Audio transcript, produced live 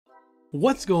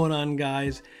What's going on,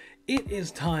 guys? It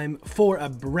is time for a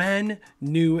brand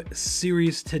new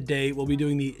series today. We'll be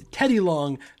doing the Teddy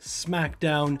Long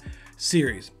Smackdown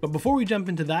series. But before we jump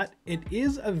into that, it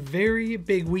is a very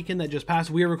big weekend that just passed.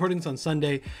 We are recording this on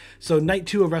Sunday, so night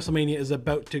 2 of WrestleMania is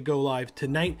about to go live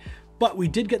tonight. But we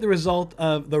did get the result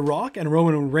of The Rock and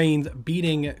Roman Reigns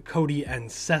beating Cody and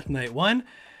Seth night 1.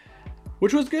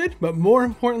 Which was good, but more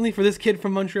importantly for this kid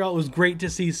from Montreal, it was great to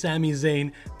see Sami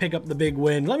Zayn pick up the big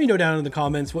win. Let me know down in the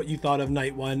comments what you thought of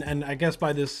night 1, and I guess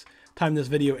by this time this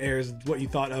video airs, what you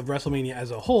thought of WrestleMania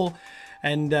as a whole,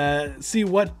 and see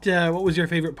what was your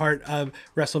favorite part of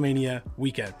WrestleMania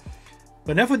weekend.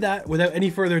 But enough with that, without any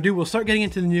further ado, we'll start getting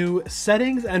into the new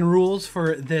settings and rules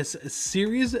for this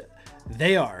series.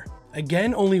 They are: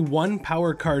 again, only one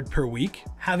power card per week,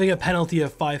 having a penalty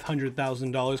of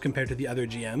 $500,000 compared to the other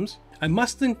GMs. I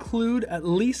must include at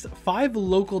least 5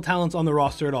 local talents on the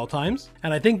roster at all times.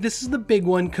 And I think this is the big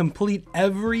one: complete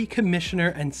every commissioner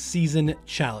and season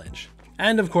challenge.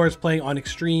 And of course, playing on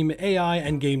extreme AI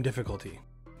and game difficulty.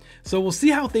 So we'll see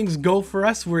how things go for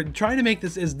us. We're trying to make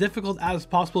this as difficult as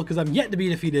possible because I'm yet to be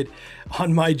defeated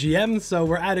on MyGM. So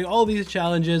we're adding all these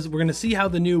challenges. We're going to see how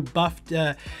the new buffed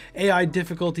AI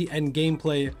difficulty and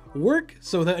gameplay work.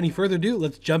 So without any further ado,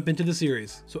 let's jump into the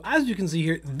series. So as you can see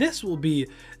here, this will be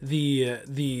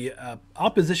the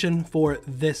opposition for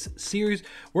this series.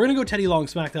 We're going to go Teddy Long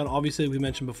Smackdown, obviously, we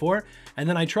mentioned before. And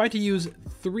then I tried to use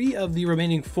 3 of the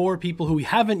remaining 4 people who we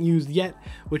haven't used yet,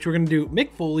 which we're going to do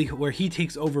Mick Foley, where he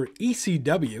takes over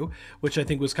ECW, which I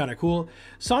think was kind of cool.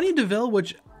 Sonya Deville,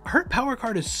 which her power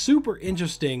card is super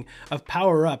interesting, of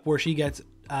Power Up, where she gets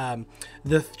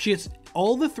she gets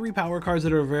all the 3 power cards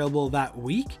that are available that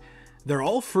week. They're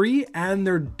all free and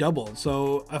they're doubled.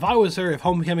 So if I was her, if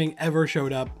Homecoming ever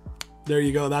showed up, there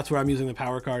you go. That's where I'm using the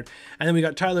power card. And then we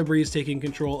got Tyler Breeze taking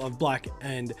control of Black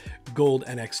and Gold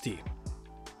NXT.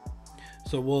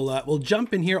 So we'll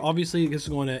jump in here. Obviously, this is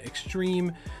going to extreme.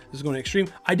 This is going to extreme.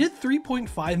 I did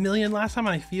 3.5 million last time,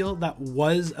 and I feel that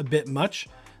was a bit much.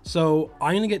 So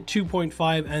I'm going to get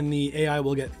 2.5, and the AI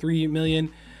will get 3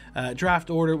 million. Draft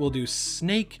order, we'll do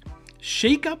Snake.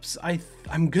 Shakeups,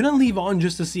 I'm going to leave on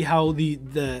just to see how the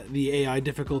AI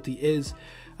difficulty is.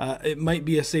 It might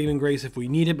be a saving grace if we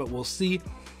need it, but we'll see.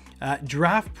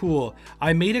 Draft pool,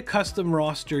 I made a custom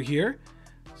roster here.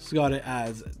 It's got it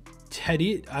as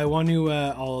Teddy. I want to,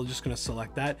 I'll just going to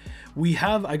select that.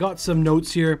 I got some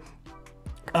notes here.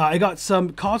 I got some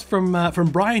calls from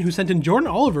Brian, who sent in Jordan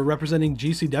Oliver representing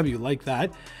GCW, like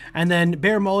that. And then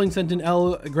Bear Mauling sent in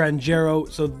El Granjero.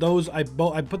 So those, I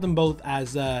put them both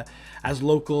as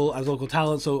local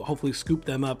talent. So hopefully scoop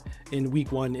them up in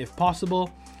week 1 if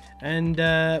possible. And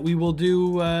we will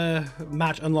do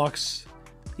match unlocks,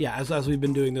 yeah, as we've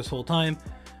been doing this whole time.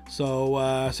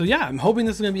 So yeah, I'm hoping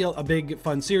this is going to be a big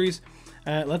fun series.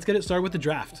 Let's get it started with the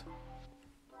draft.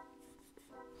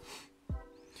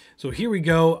 So here we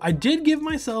go. I did give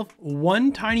myself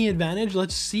one tiny advantage.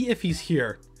 Let's see if he's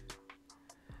here.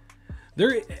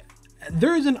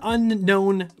 There is an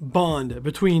unknown bond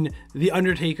between The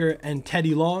Undertaker and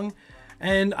Teddy Long,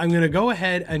 and I'm going to go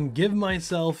ahead and give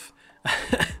myself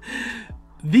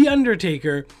The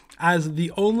Undertaker as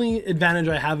the only advantage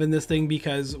I have in this thing,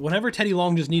 because whenever Teddy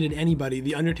Long just needed anybody,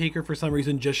 The Undertaker for some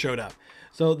reason just showed up.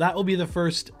 So that will be the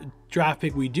first draft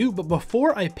pick we do. But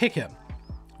before I pick him,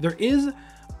 there is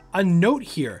a note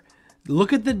here.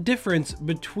 Look at the difference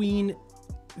between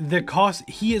the cost.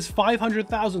 He is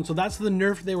 500,000, so that's the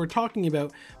nerf they were talking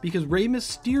about, because Rey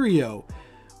Mysterio,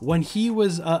 when he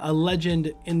was a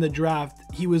legend in the draft,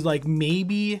 he was like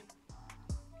maybe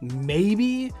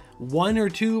 1 or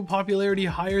 2 popularity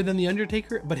higher than The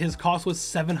Undertaker, but his cost was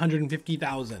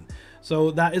 750,000.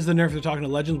 So that is the nerf they're talking to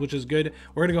legends, which is good.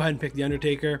 We're gonna go ahead and pick The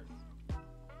Undertaker.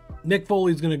 Mick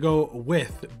Foley's going to go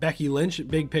with Becky Lynch.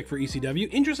 Big pick for ECW.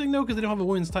 Interesting, though, because they don't have a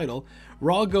women's title.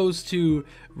 Raw goes to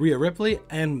Rhea Ripley,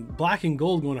 and Black and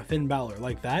Gold going to Finn Balor,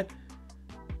 like that.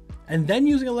 And then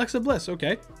using Alexa Bliss.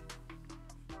 Okay.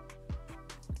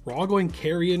 Raw going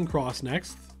Karrion Kross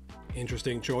next.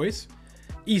 Interesting choice.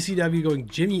 ECW going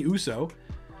Jimmy Uso.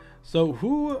 So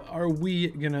who are we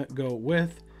going to go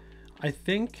with? I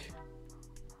think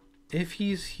if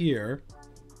he's here,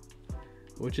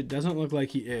 which it doesn't look like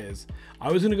he is,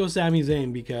 I was going to go Sami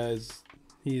Zayn because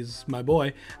he's my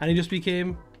boy, and he just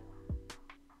became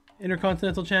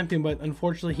Intercontinental Champion, but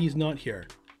unfortunately he's not here.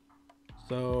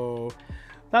 So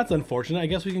that's unfortunate. I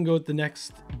guess we can go with the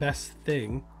next best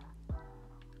thing,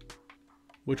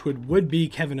 which would be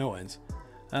Kevin Owens.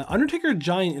 Undertaker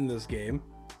Giant in this game.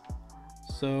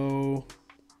 So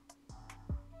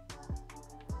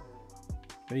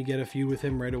maybe get a feud with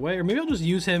him right away, or maybe I'll just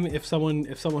use him if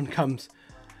someone comes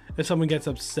if someone gets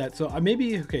upset. So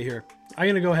maybe, okay, here. I'm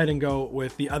going to go ahead and go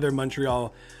with the other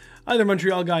Montreal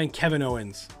guy, and Kevin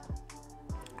Owens.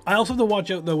 I also have to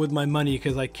watch out though with my money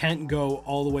because I can't go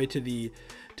all the way to the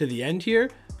end here.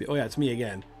 Oh yeah, it's me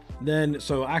again. Then,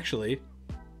 so actually,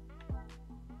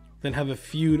 then have a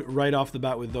feud right off the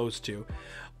bat with those two.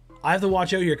 I have to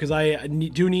watch out here because I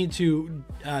do need to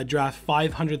draft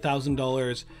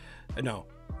 $500,000, no,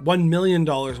 $1 million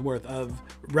worth of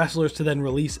wrestlers to then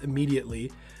release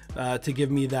immediately to give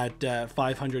me that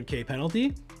 500K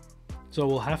penalty. So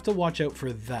we'll have to watch out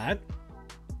for that.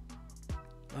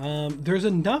 There's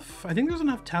enough, I think there's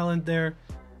enough talent there.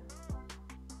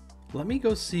 Let me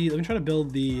go see, let me try to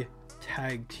build the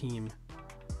tag team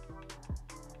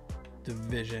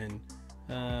division.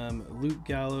 Luke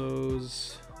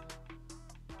Gallows.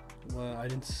 Well, I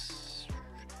didn't.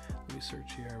 Let me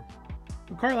search here.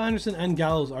 Well, Carl Anderson and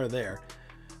Gallows are there,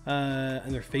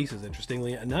 and their faces,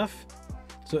 interestingly enough.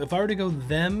 So if I were to go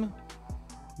them,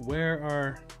 where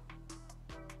are?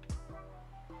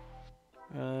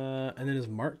 And then is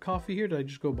Mark Coffee here? Did I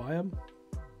just go by him?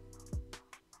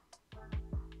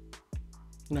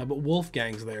 No, but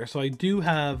Wolfgang's there. So I do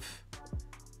have.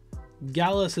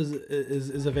 Gallus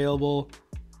is available.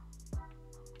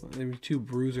 Maybe 2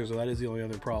 bruisers, so that is the only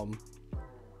other problem.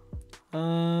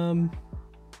 Oh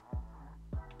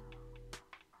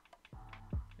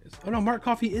no, Mark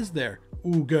Coffee is there.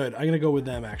 Ooh, good. I'm gonna go with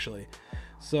them actually.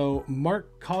 So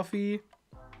Mark Coffee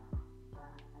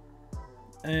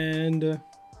and I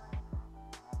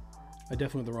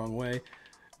definitely went the wrong way.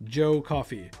 Joe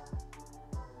Coffee.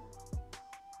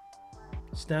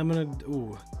 Stamina.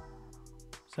 Ooh.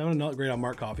 Stamina not great on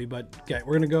Mark Coffee, but okay,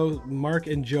 we're gonna go Mark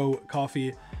and Joe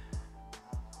Coffee.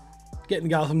 Getting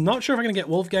Gallus. I'm not sure if I'm gonna get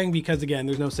Wolfgang because again,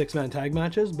 there's no 6-man tag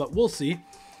matches, but we'll see.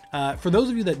 For those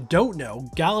of you that don't know,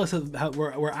 Gallus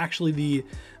were actually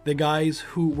the guys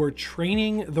who were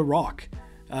training The Rock,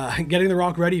 getting The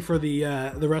Rock ready for the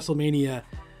WrestleMania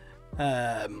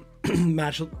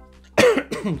match.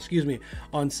 Excuse me,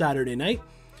 on Saturday night.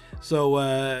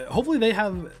 So hopefully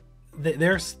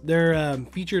they're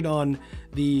featured on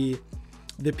the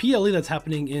PLE that's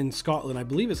happening in Scotland. I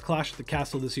believe it's Clash at the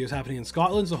Castle this year is happening in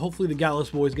Scotland. So hopefully the Gallus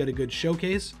boys get a good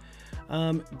showcase.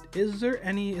 Is there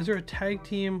a tag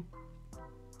team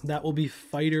that will be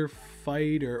fighter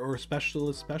or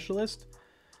specialist?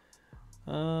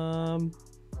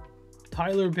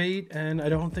 Tyler Bate, and I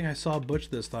don't think I saw Butch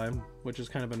this time, which is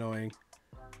kind of annoying.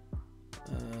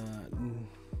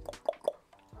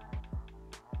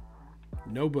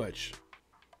 No Butch.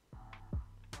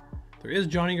 There is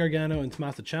Johnny Gargano and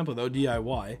Tommaso Ciampa though,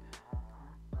 DIY.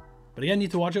 But again,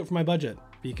 need to watch out for my budget.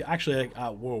 Because actually,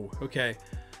 whoa, okay.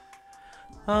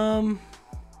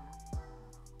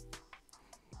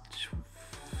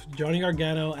 Johnny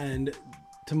Gargano and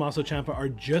Tommaso Ciampa are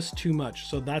just too much,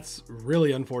 so that's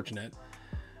really unfortunate.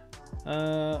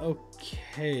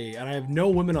 Okay, and I have no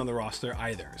women on the roster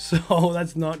either, so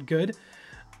that's not good.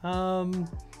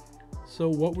 So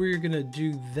what we're gonna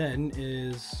do then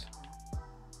is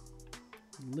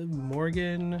Liv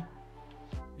Morgan.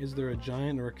 Is there a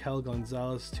giant? Raquel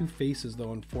Gonzalez? 2 faces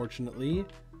though, unfortunately.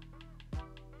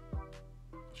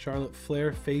 Charlotte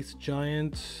Flair, face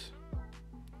giant.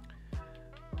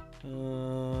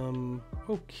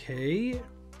 Okay.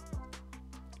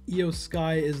 Io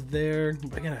Sky is there.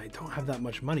 But again, I don't have that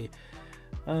much money.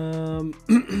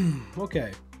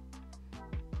 Okay.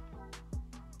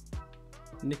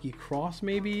 Nikki Cross,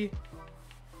 maybe.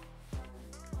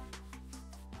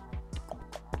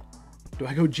 Do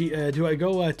I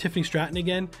go Tiffany Stratton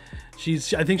again?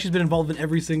 I think she's been involved in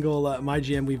every single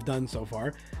MyGM we've done so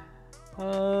far.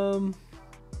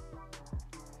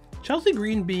 Chelsea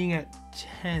Green being at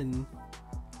 10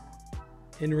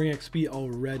 in Ring XP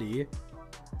already.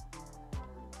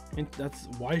 And that's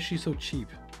why is she so cheap?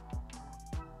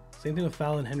 Same thing with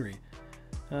Fallon Henry.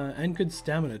 And good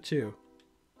stamina too.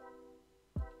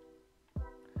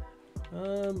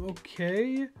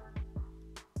 Okay.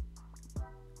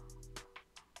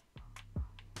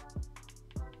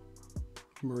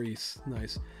 Maurice,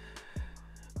 nice.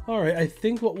 All right, I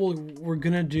think what we're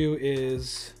gonna do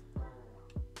is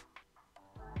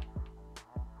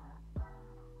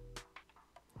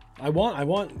I want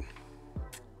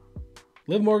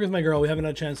Liv Morgan's my girl. We haven't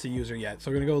had a chance to use her yet, so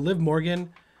we're gonna go Liv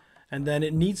Morgan, and then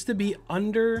it needs to be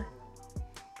under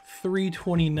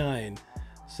 329.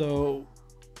 So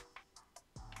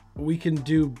we can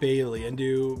do Bailey and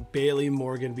do Bailey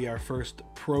Morgan be our first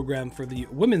program for the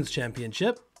Women's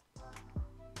Championship.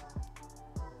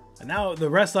 And now the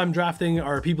rest I'm drafting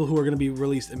are people who are going to be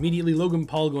released immediately. Logan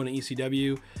Paul going to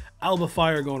ECW. Alba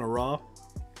Fire going to Raw.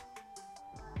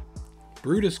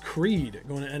 Brutus Creed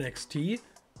going to NXT.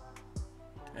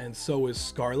 And so is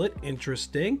Scarlett.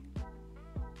 Interesting.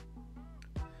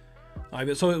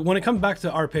 So when it comes back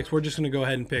to our picks, we're just going to go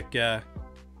ahead and pick the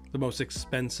most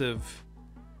expensive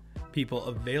people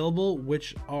available,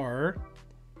 which are...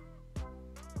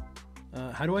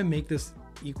 how do I make this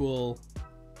equal?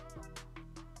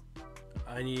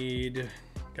 I need...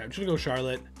 Okay, I'm just going to go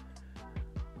Charlotte.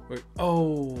 Wait,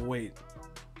 oh, wait.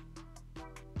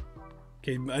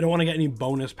 Okay, I don't want to get any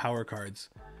bonus power cards.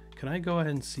 Can I go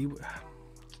ahead and see?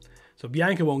 So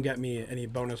Bianca won't get me any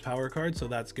bonus power cards, so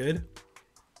that's good.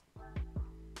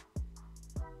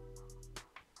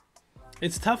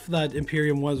 It's tough that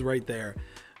Imperium was right there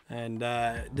and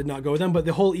did not go with them, but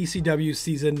the whole ECW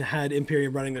season had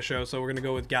Imperium running the show, so we're going to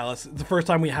go with Gallus. It's the first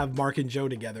time we have Mark and Joe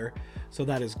together, so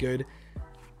that is good.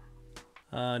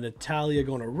 Natalia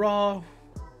going to Raw.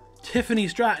 Tiffany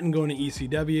Stratton going to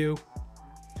ECW.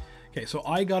 Okay, so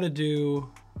I got to do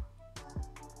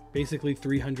basically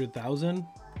 300,000.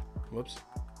 Whoops.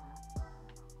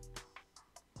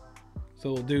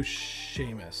 So we'll do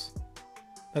Sheamus.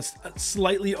 That's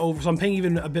slightly over, so I'm paying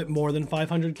even a bit more than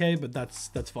 500k, but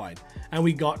that's fine. And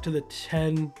we got to the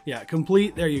 10, yeah,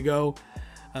 complete. There you go.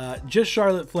 Just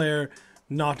Charlotte Flair,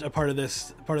 not a part of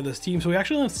this team. So we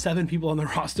actually have 7 people on the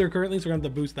roster currently, so we're gonna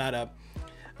have to boost that up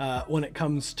when it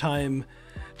comes time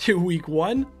to week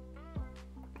 1.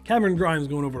 Cameron Grimes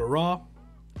going over to Raw.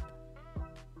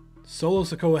 Solo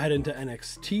Sikoa heading to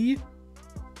NXT.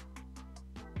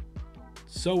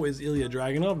 So is Ilya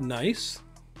Dragunov. Nice.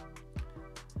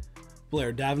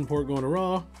 Blair Davenport going to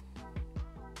Raw.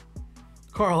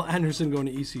 Carl Anderson going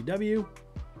to ECW.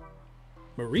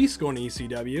 Maurice going to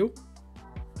ECW.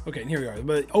 Okay, and here we are.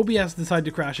 But OBS decided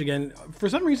to crash again. For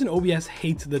some reason, OBS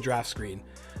hates the draft screen.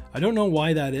 I don't know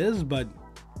why that is, but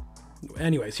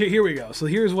anyways, here we go. So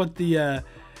here's what the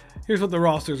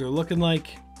rosters are looking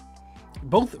like.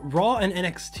 Both Raw and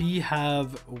NXT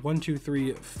have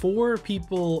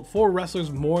 4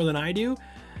 wrestlers more than I do.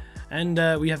 And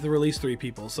we have to release 3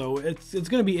 people, so it's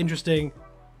going to be interesting.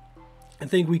 I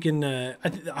think we can.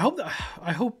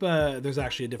 I hope there's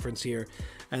actually a difference here,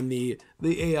 and the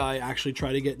AI actually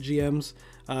try to get GMs.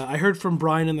 I heard from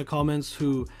Brian in the comments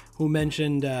who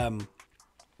mentioned that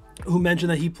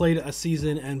he played a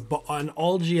season and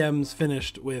all GMs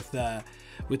finished with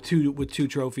 2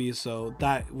 trophies, so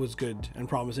that was good and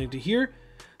promising to hear.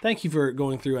 Thank you for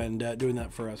going through and doing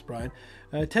that for us, Brian.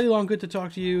 Teddy Long, good to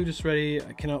talk to you. Just ready.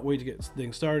 I cannot wait to get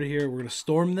things started here. We're going to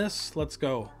storm this. Let's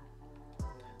go.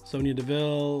 Sonya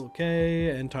Deville, okay.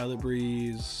 And Tyler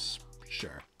Breeze,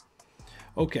 sure.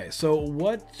 Okay, so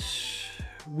what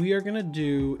we are going to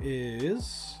do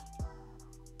is...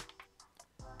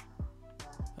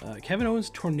 Kevin Owens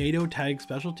Tornado Tag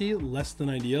Specialty, less than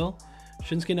ideal.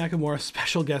 Shinsuke Nakamura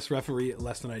Special Guest Referee,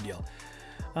 less than ideal.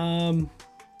 We're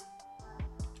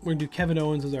going to do Kevin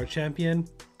Owens as our champion.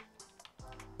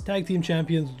 Tag team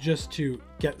champions, just to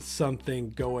get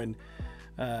something going,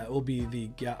 will be the...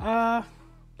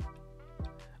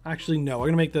 actually, no. We're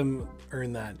going to make them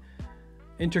earn that.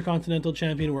 Intercontinental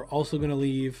champion, we're also going to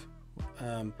leave.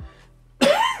 And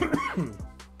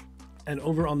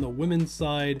over on the women's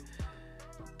side,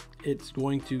 it's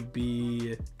going to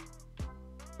be...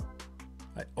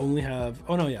 I only have...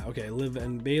 Oh, no, yeah. Okay, Liv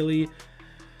and Bailey.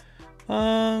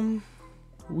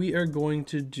 We are going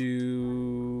to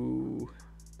do...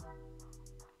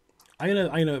 I'm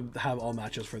gonna have all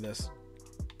matches for this.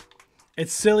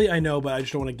 It's silly, I know, but I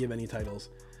just don't want to give any titles.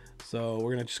 So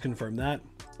we're gonna just confirm that.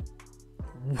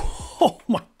 Oh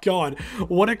my god,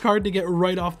 what a card to get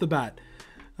right off the bat.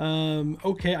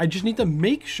 Okay, I just need to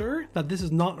make sure that this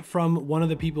is not from one of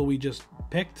the people we just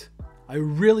picked. I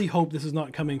really hope this is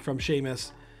not coming from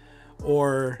Sheamus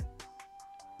or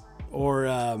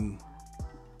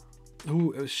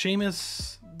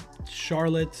Sheamus,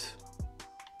 Charlotte,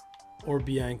 or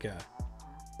Bianca.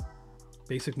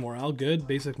 Basic morale, good.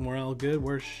 Basic morale, good.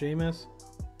 Where's Sheamus?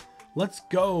 Let's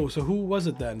go. So who was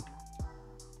it then?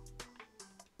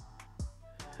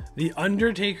 The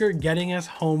Undertaker getting us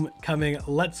homecoming.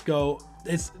 Let's go.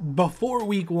 It's before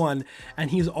week 1,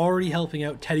 and he's already helping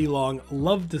out Teddy Long.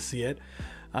 Love to see it.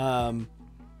 And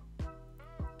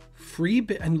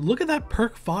look at that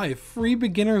perk 5. Free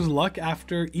beginner's luck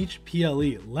after each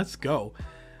PLE. Let's go.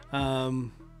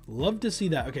 Love to see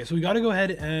that. Okay, so we got to go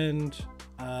ahead and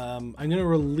I'm going to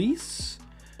release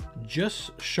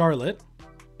just Charlotte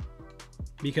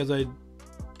because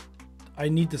I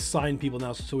need to sign people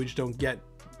now so we just don't get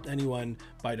anyone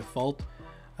by default.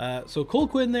 So Cole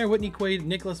Quinn there, Whitney Quaid,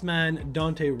 Nicholas Mann,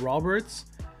 Dante Roberts.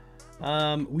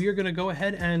 We are going to go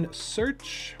ahead and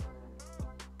search.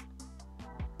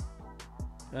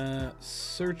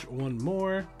 Search one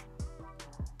more.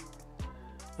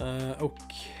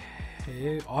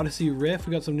 Okay. Odyssey Rift.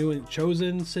 We got some new ones.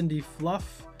 Chosen. Cindy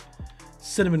Fluff.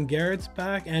 Cinnamon Garrett's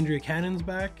back. Andrea Cannon's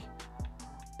back.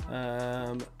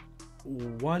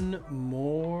 One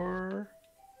more.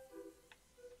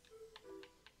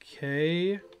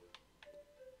 Okay.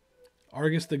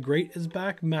 Argus the Great is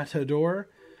back. Matador.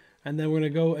 And then we're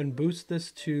going to go and boost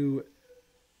this to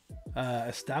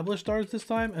established stars this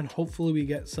time. And hopefully we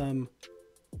get some...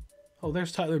 Oh,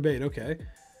 there's Tyler Bate. Okay.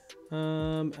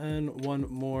 And one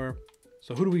more.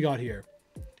 So who do we got here?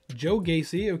 Joe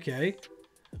Gacy. Okay.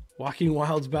 Walking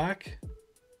Wild's back.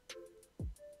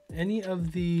 Any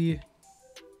of the...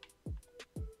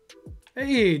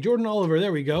 Hey, Jordan Oliver.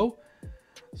 There we go.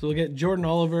 So we'll get Jordan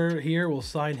Oliver here. We'll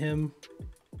sign him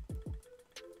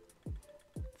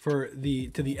for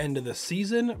to the end of the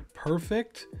season.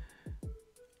 Perfect.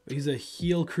 He's a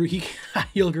heel crew.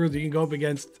 Heel crew. You can go up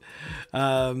against.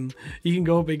 The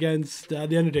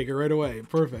Undertaker right away.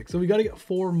 Perfect. So we got to get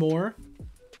 4 more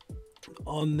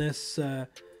on this of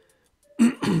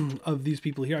these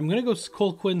people here. I'm gonna go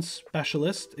Cole Quinn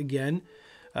Specialist again.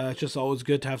 It's just always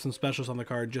good to have some specials on the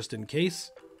card just in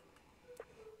case.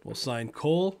 We'll sign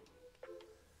Cole.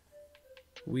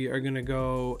 We are going to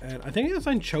go, and I think I'm going to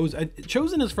sign Chosen.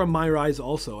 Chosen is from My Rise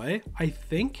also, eh? I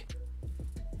think.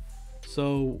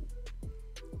 So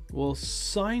we'll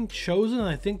sign Chosen, and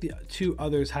I think the 2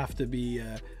 others have to be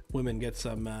women. Get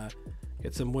some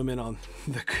women on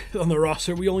the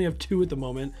roster. We only have 2 at the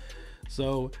moment.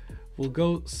 So we'll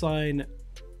go sign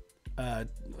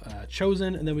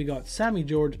Chosen, and then we got Sammy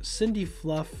George, Cindy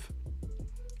Fluff,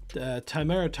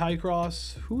 Tamara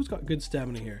Tycross. Who's got good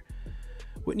stamina here?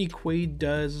 Whitney Quaid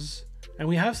does, and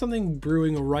we have something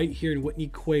brewing right here in Whitney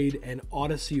Quaid and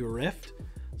Odyssey Rift.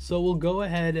 So we'll go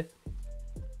ahead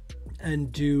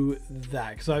and do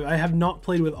that because I have not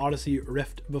played with Odyssey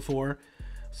Rift before,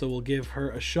 so we'll give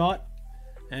her a shot.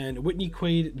 And Whitney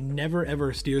Quaid never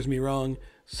ever steers me wrong,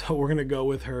 so we're gonna go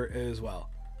with her as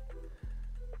well.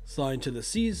 Sign to the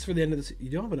seas for the end of this. You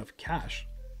don't have enough cash.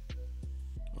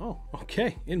 Oh,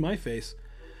 okay, in my face.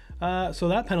 So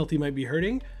that penalty might be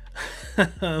hurting.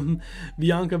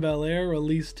 Bianca Belair,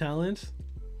 release talent.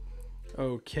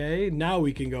 Okay, now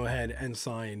we can go ahead and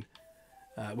sign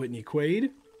Whitney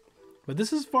Quaid. But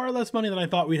this is far less money than I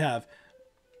thought we'd have.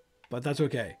 But that's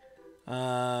okay.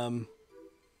 Yeah,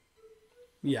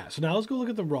 so now let's go look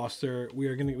at the roster.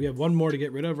 We have one more to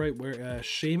get rid of, right? Where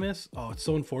Sheamus. Oh, it's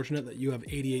so unfortunate that you have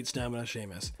 88 stamina,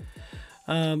 Sheamus.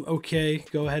 Okay,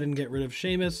 go ahead and get rid of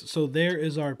Sheamus. So there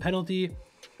is our penalty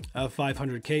of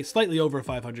 500k, slightly over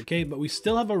 500k, but we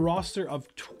still have a roster of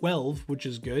 12, which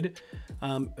is good.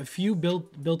 A few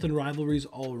built-in rivalries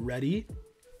already.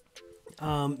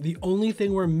 The only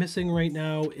thing we're missing right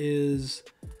now is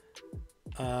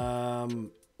a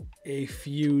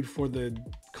feud for the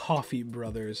Coffee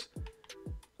Brothers.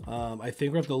 I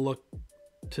think we have to look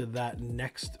to that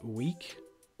next week,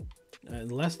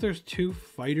 unless there's 2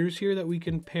 fighters here that we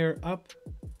can pair up.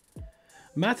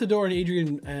 Matador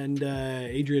and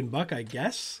Adrian Buck, I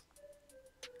guess.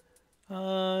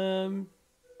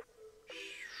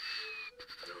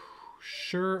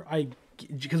 Sure,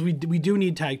 because we do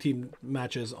need tag team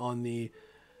matches on the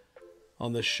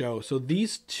show. So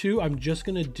these 2 I'm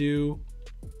gonna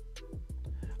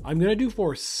do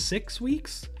for 6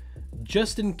 weeks,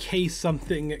 just in case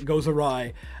something goes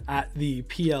awry at the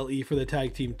PLE for the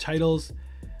tag team titles.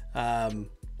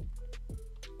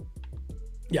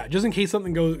 Yeah, just in case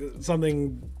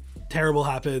something terrible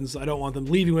happens. I don't want them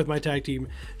leaving with my tag team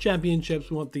championships.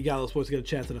 We want the Gallows supposed to get a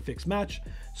chance at a fixed match.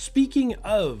 Speaking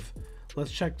of, let's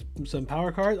check some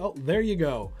power cards. Oh, there you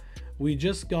go. We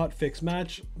just got fixed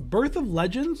match. Birth of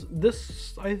Legends.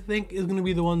 This, I think, is going to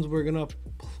be the ones we're going to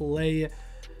play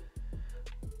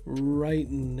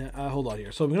right now. Hold on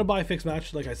here. So I'm going to buy fixed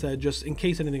match, like I said, just in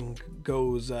case anything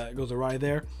goes awry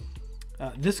there.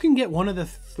 This can get one of the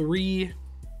 3...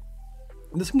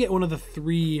 This can get one of the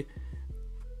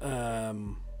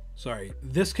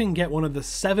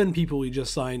 7 people we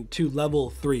just signed to level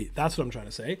 3. That's what I'm trying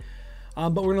to say.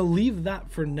 But we're going to leave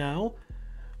that for now.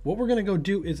 What we're going to go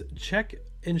do is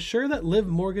ensure that Liv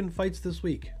Morgan fights this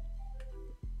week.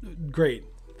 Great.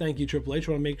 Thank you, Triple H.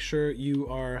 I want to make sure you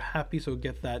are happy, so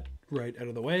get that right out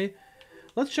of the way.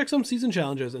 Let's check some season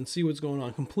challenges and see what's going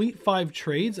on. Complete 5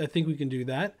 trades. I think we can do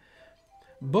that.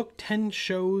 Book 10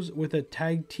 shows with a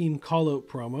tag team call-out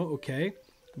promo. Okay.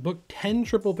 Book 10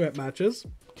 triple threat matches.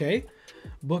 Okay.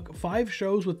 Book 5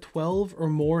 shows with 12 or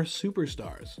more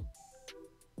superstars.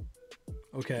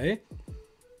 Okay.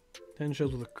 10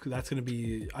 shows with that's going to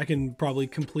be... I can probably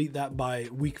complete that by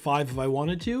week 5 if I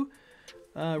wanted to.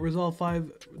 Resolve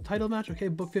 5 title match. Okay,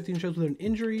 book 15 shows with an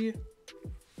injury.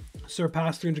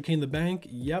 Surpass 300k in the bank.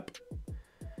 Yep.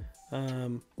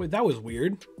 Wait, that was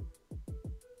weird.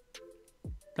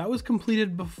 That was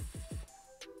completed before.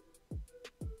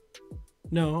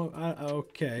 No,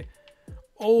 okay.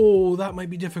 Oh, that might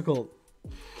be difficult.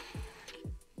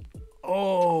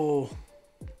 Oh.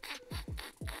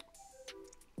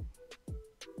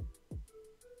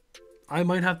 I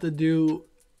might have to do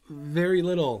very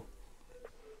little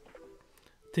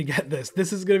to get this.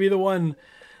 This is going to be the one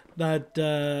that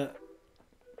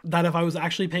that if I was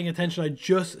actually paying attention, I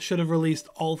just should have released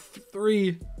all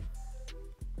 3.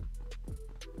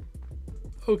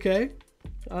 Okay.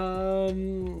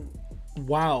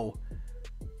 Wow.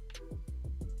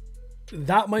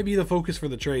 That might be the focus for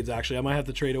the trades, actually. I might have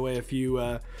to trade away a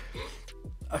few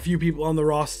people on the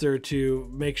roster to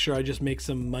make sure I just make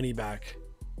some money back.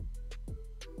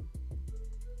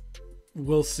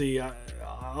 We'll see.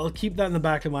 I'll keep that in the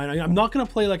back of mind. I'm not going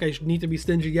to play like I need to be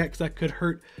stingy yet, because that could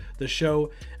hurt the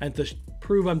show. And to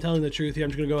prove I'm telling the truth here, I'm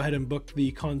just going to go ahead and book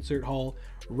the concert hall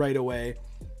right away.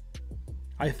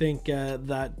 I think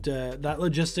that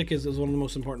logistic is one of the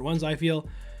most important ones, I feel.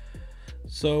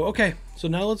 So, okay. So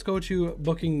now let's go to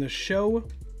booking the show.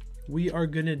 We are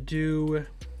going to do...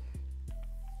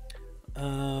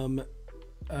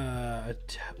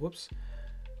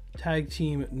 tag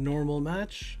team normal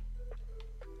match.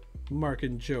 Mark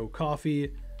and Joe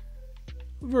Coffey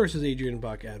versus Adrian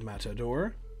Buck and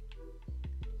Matador.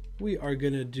 We are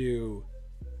going to do...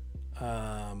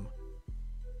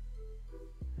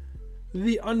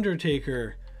 The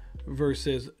Undertaker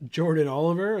versus Jordan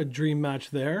Oliver, a dream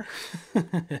match there.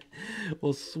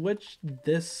 We'll switch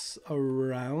this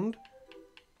around,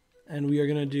 and we are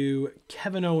going to do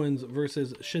Kevin Owens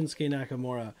versus Shinsuke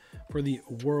Nakamura for the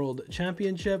World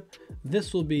Championship.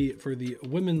 This will be for the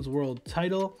Women's World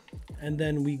title. And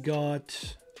then we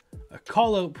got a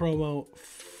call-out promo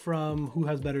from Who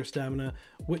Has Better Stamina,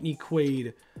 Whitney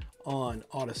Quaid on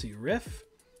Odyssey Rift.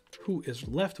 Who is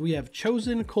left? We have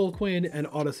Chosen, Cole Quinn, and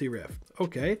Odyssey Rift.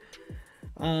 Okay.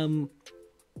 I'll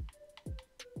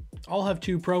have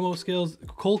 2 promo skills.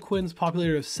 Cole Quinn's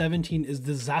popularity of 17 is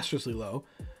disastrously low.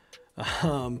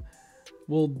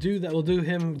 We'll do that. We'll do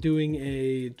him doing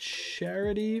a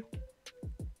charity.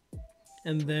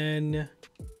 And then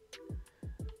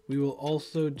we will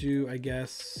also do, I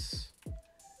guess,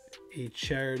 a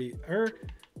charity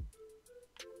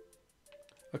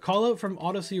a call out from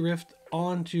Odyssey Rift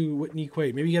onto Whitney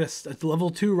Quaid. Maybe get a level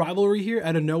 2 rivalry here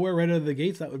out of nowhere, right out of the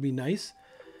gates. That would be nice.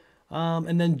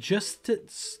 And then just to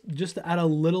add a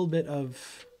little bit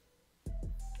of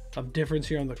difference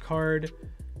here on the card,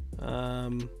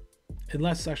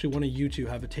 unless actually one of you two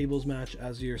have a tables match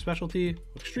as your specialty.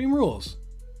 Extreme Rules.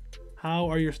 How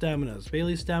are your staminas?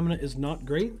 Bailey's stamina is not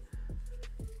great.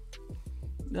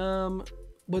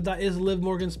 But that is Liv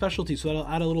Morgan's specialty, so that'll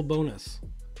add a little bonus.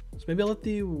 So maybe I'll let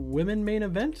the women main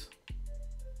event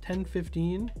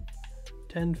 10-15,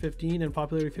 10-15, and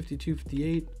popularity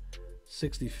 52-58,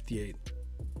 60-58.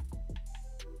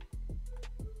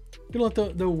 Gonna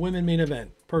let the women main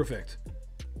event. Perfect.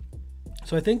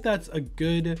 So I think that's a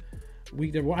good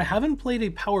week there. I haven't played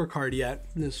a power card yet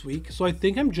this week, so I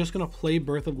think I'm just gonna play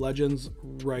Birth of Legends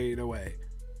right away.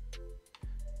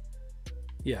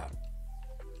 Yeah.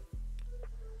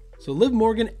 So Liv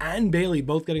Morgan and Bailey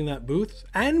both getting that booth,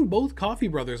 and both Coffee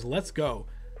Brothers. Let's go.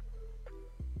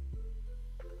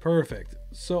 Perfect.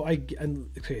 So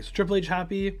okay, so Triple H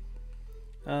happy.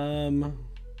 I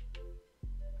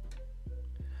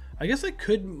guess I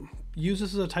could use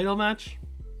this as a title match.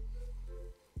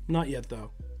 Not yet though.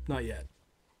 Not yet.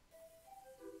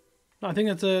 No, I think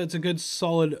it's a good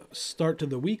solid start to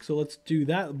the week. So let's do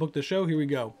that. Book the show. Here we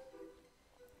go.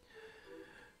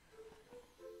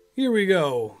 Here we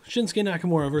go. Shinsuke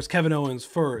Nakamura versus Kevin Owens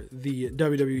for the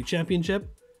WWE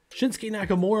Championship. Shinsuke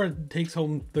Nakamura takes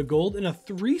home the gold in a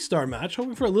 3-star match,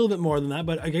 hoping for a little bit more than that,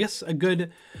 but I guess a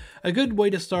good way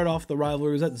to start off the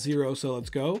rivalry is at 0, so let's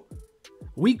go.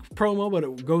 Weak promo, but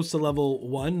it goes to level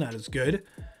 1. That is good.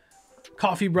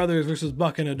 Coffee Brothers versus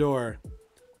Buck and Adore.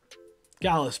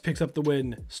 Gallus picks up the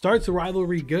win. Starts the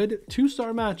rivalry good.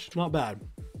 2-star match, not bad.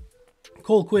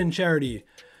 Cole Quinn charity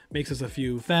makes us a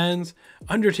few fans.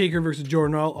 Undertaker versus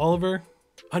Jordan Oliver.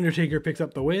 Undertaker picks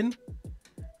up the win.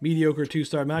 Mediocre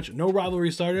 2-star match. No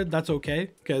rivalry started. That's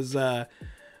okay, because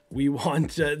we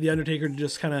want the Undertaker to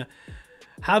just kind of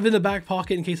have in the back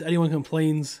pocket in case anyone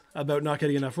complains about not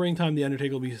getting enough ring time. The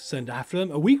Undertaker will be sent after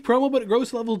them. A weak promo, but it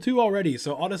grows to level 2 already.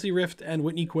 So Odyssey Rift and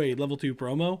Whitney Quaid, level 2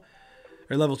 promo.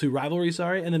 Or level 2 rivalry,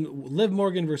 sorry. And then Liv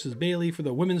Morgan versus Bailey for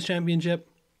the Women's Championship.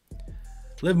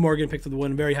 Liv Morgan picked up the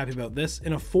win. Very happy about this.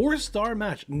 In a 4-star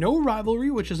match. No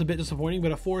rivalry, which is a bit disappointing,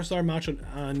 but a 4-star match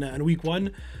on week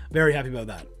 1. Very happy about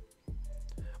that.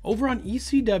 Over on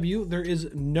ECW, there is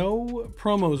no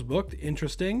promos booked.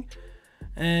 Interesting.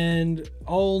 And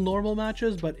all normal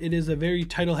matches, but it is a very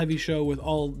title-heavy show with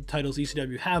all titles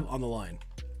ECW have on the line.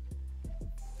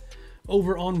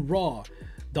 Over on Raw,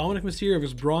 Dominic Mysterio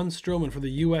vs. Braun Strowman for the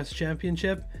US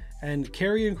Championship, and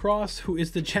Karrion Kross, who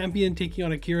is the champion, taking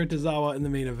on Akira Tozawa in the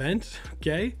main event.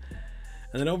 Okay.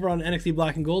 And then over on NXT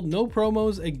Black and Gold, no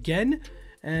promos again,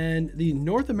 and the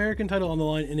North American title on the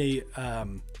line in a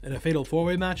fatal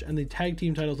 4-way match, and the tag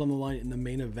team titles on the line in the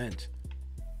main event.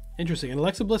 Interesting. And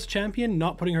Alexa Bliss champion,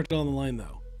 not putting her title on the line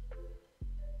though.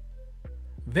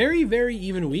 Very, very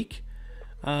even week.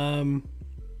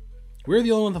 We're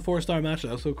the only one with a 4-star match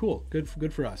though, so cool.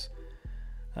 Good for us.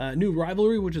 New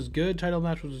rivalry, which is good. Title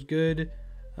match, which is good.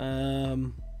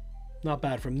 Not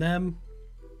bad from them.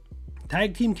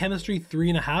 Tag team chemistry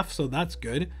 3.5, so that's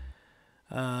good.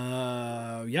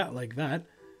 Yeah, like that.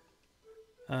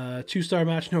 2-star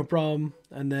match, no problem.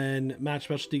 And then match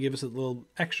specialty gave us a little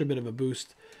extra bit of a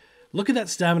boost. Look at that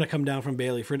stamina come down from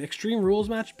Bayley. For an Extreme Rules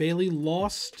match, Bayley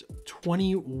lost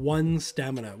 21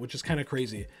 stamina, which is kind of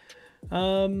crazy.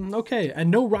 Okay,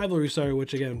 and no rivalry star,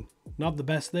 which again, not the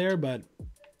best there, but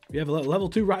we have a level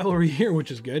 2 rivalry here,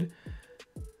 which is good.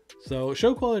 So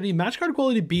show quality, match card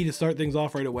quality B to start things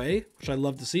off right away, which I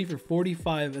love to see for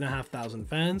 45,500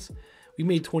 fans. We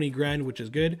made 20 grand, which is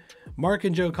good. Mark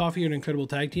and Joe Coffey are an incredible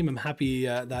tag team. I'm happy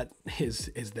that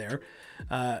is there.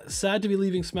 Sad to be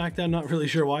leaving SmackDown. Not really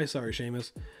sure why. Sorry,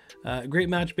 Sheamus. Great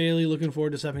match, Bayley. Looking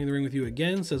forward to stepping in the ring with you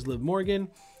again, says Liv Morgan.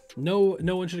 No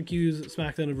one should accuse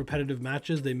SmackDown of repetitive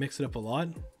matches. They mix it up a lot.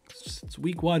 It's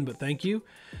week 1, but thank you.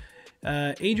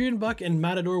 Adrian Buck and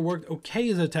Matador worked okay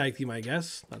as a tag team, I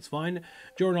guess. That's fine.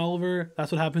 Jordan Oliver,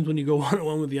 that's what happens when you go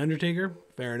one-on-one with The Undertaker.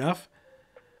 Fair enough.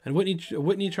 And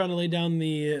Whitney trying to lay down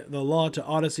the law to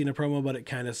Odyssey in a promo, but it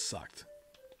kind of sucked.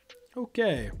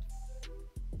 Okay.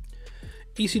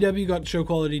 ECW got show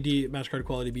quality D, match card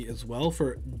quality B as well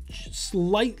for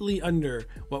slightly under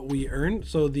what we earned.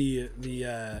 So the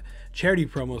charity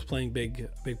promo is playing big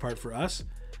part for us.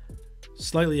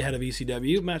 Slightly ahead of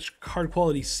ECW. Match card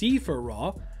quality C for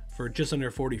Raw for just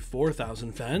under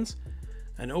 44,000 fans.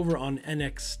 And over on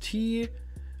NXT,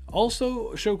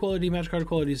 also show quality, match card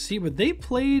quality C, but they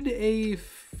played a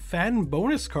fan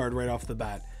bonus card right off the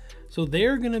bat. So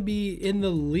they're going to be in the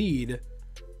lead.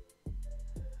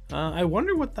 I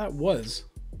wonder what that was.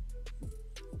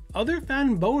 Other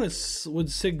fan bonus would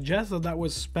suggest that that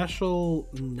was Special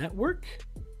Network,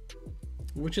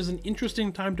 which is an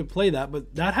interesting time to play that,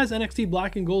 but that has NXT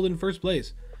Black and Gold in first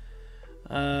place.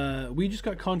 We just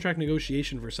got contract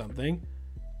negotiation for something.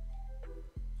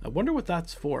 I wonder what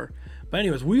that's for. But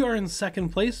anyways, we are in second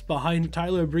place behind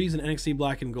Tyler Breeze and NXT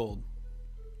Black and Gold.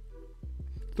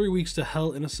 3 weeks to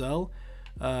Hell in a Cell.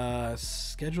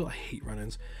 Schedule, I hate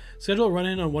run-ins. Schedule a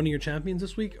run-in on one of your champions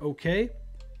this week. Okay.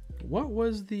 What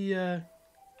was the...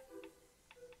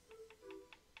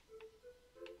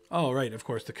 Oh, right, of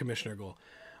course, the commissioner goal.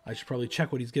 I should probably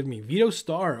check what he's giving me. Vito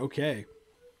Star, okay.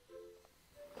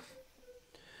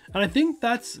 And I think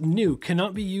that's new.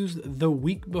 Cannot be used the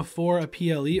week before a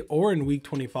PLE or in week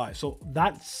 25. So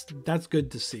that's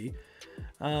good to see.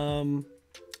 So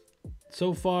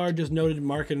far, just noted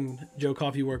Mark and Joe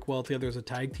Coffey work well together as a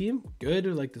tag team. Good,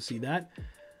 I'd like to see that.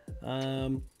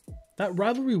 That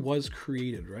rivalry was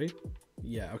created, right?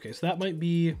 Yeah, okay, so that might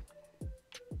be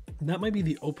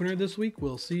the opener this week.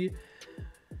 We'll see.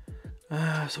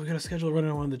 So we got to schedule a run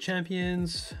on one of the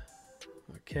champions.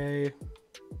 Okay.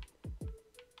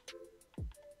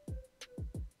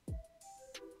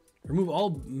 Remove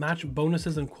all match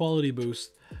bonuses and quality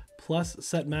boosts, plus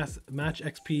set match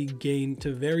XP gain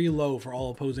to very low for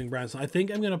all opposing brands. So I think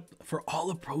I'm gonna for all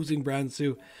opposing brands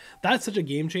too. That's such a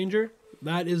game changer.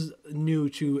 That is new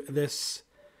to this.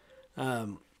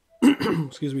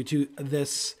 Excuse me, to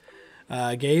this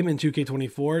game in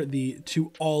 2K24. The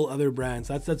to all other brands.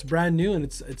 That's brand new, and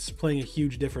it's playing a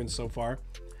huge difference so far.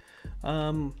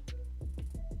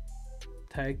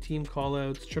 Tag team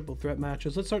callouts, triple threat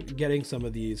matches. Let's start getting some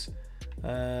of these.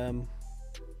 Yeah,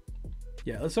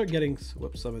 let's start getting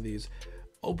some of these.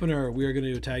 Opener, we are going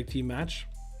to do a tag team match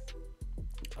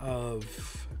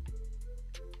of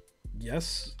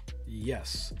yes. We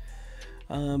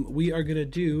are going to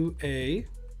do a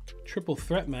triple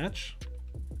threat match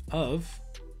of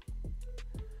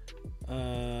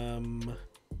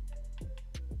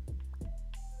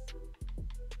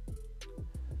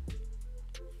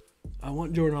I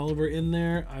want Jordan Oliver in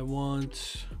there. I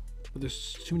want... But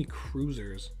there's too many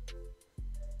cruisers.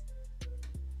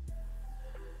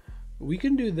 we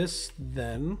can do this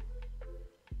then.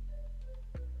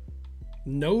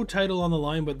 No title on the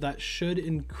line, but that should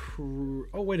increase.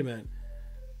 Oh, wait a minute.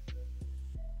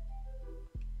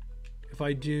 If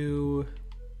I do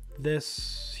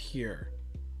this here,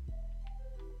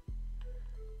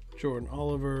 Jordan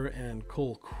Oliver and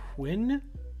Cole Quinn,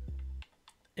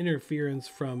 interference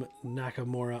from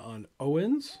Nakamura on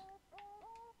Owens.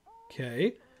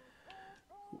 Okay.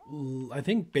 I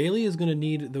think Bailey is going to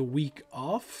need the week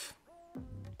off,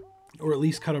 or at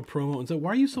least cut a promo and say,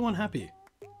 why are you so unhappy?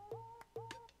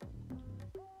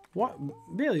 What,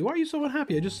 Bailey, why are you so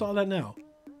unhappy? I just saw that now.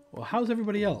 Well, how's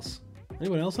everybody else?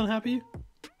 Anyone else unhappy?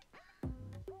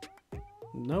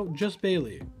 No, just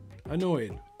Bailey.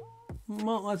 Annoyed.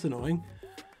 Well, that's annoying.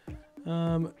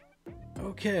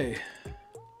 Okay.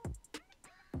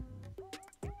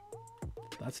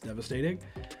 That's devastating.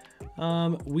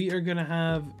 We are gonna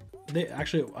have,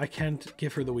 actually, I can't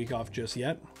give her the week off just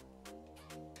yet.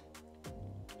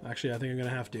 Actually, I think I'm gonna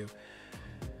have to.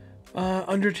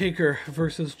 Undertaker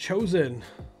versus Chosen.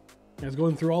 I was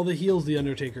going through all the heels the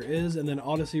Undertaker is, and then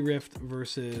Odyssey Rift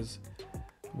versus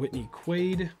Whitney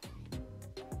Quaid.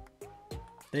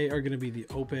 They are going to be the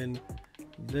open.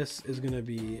 This is going to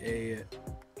be a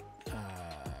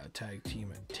tag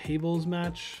team tables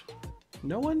match.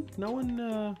 No one,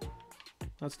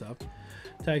 that's tough.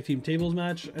 Tag team tables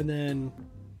match, and then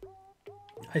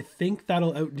I think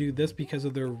that'll outdo this because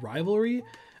of their rivalry.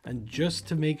 And just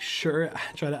to make sure,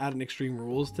 try to add an Extreme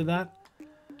Rules to that.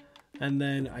 And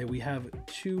then we have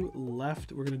 2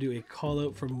 left. We're going to do a call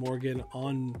out from Morgan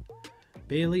on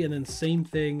Bailey, and then same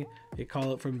thing, a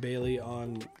call out from Bailey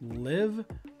on Liv.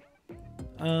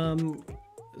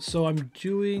 So I'm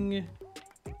doing,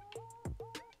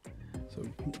 so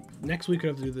next week I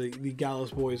have to do the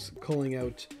Gallows Boys calling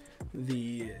out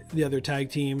the other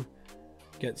tag team.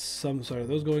 Get some sort of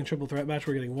those going. Triple threat match.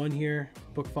 We're getting 1 here.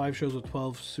 Book 5 shows with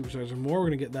 12 superstars or more. We're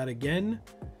gonna get that again.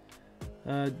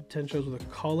 10 shows with a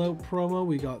call out promo.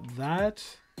 We got that.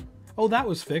 Oh, that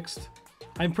was fixed.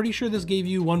 I'm pretty sure this gave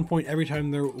you 1 point every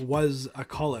time there was a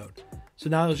call out. So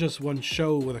now it's just 1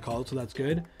 show with a call out, so that's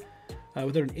good.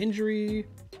 Without an injury,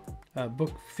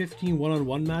 book 15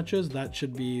 one-on-one matches. That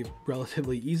should be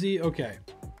relatively easy. Okay.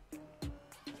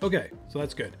 Okay, so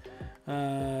that's good.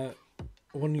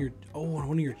 One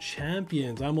of your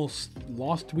champions. I almost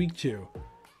lost week 2.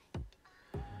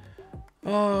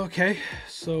 Okay,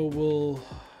 so we'll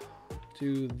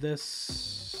do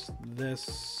this.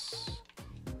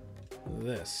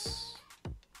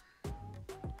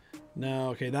 Now,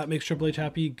 okay, that makes Triple H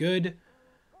happy. Good.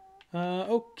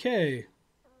 Okay.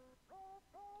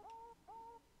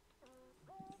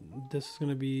 This is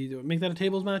gonna be, make that a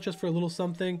tables match just for a little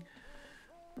something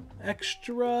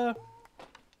extra.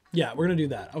 Yeah, we're gonna do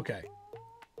that. Okay.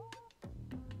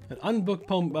 An unbooked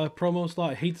promo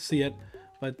slot. I hate to see it,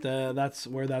 but that's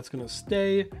where that's gonna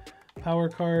stay. Power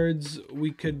cards.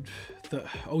 We could.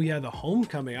 Oh yeah, the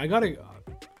homecoming. I gotta.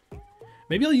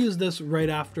 Maybe I'll use this right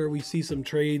after we see some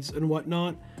trades and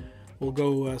whatnot. We'll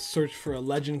go search for a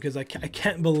legend because I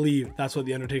can't believe that's what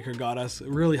the Undertaker got us.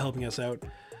 Really helping us out.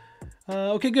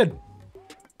 Okay, good.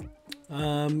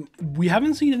 We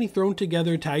haven't seen any thrown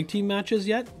together tag team matches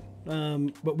yet.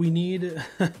 But we need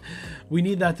we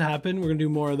need that to happen. We're gonna do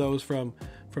more of those from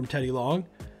Teddy Long.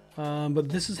 But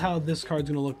this is how this card's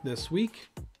gonna look this week.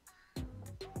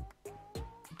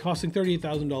 Costing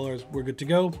 $38,000. We're good to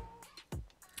go.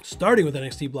 Starting with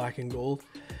NXT Black and Gold.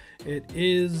 It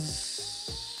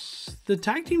is the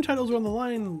tag team titles are on the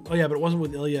line. Oh yeah, but it wasn't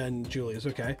with Ilya and Julius.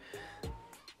 Okay,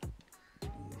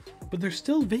 but they're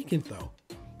still vacant though.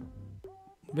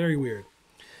 Very weird.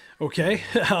 Okay.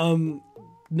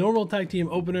 Normal tag team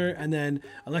opener, and then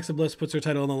Alexa Bliss puts her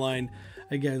title on the line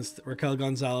against Raquel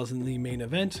Gonzalez in the main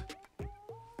event.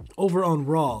 Over on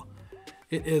Raw,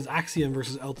 it is Axiom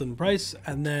versus Elton Price,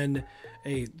 and then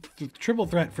a triple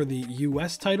threat for the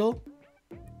US title.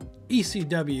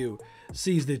 ECW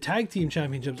sees the tag team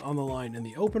championships on the line in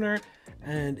the opener,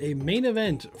 and a main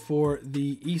event for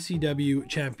the ECW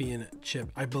championship,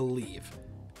 I believe.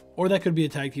 Or that could be a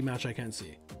tag team match, I can't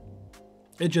see.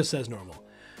 It just says normal.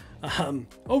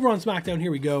 Over on SmackDown,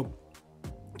 here we go.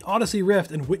 Odyssey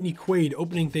Rift and Whitney Quaid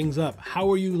opening things up.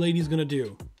 How are you ladies gonna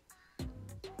do?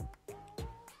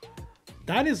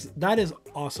 That is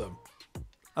awesome.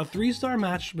 A 3-star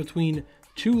match between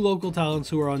 2 local talents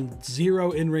who are on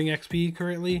 0 in-ring XP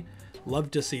currently.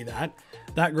 Love to see that.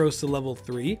 That grows to level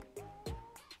 3.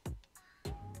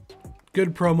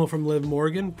 Good promo from Liv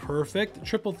Morgan. Perfect.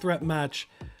 Triple threat match.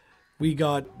 We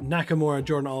got Nakamura,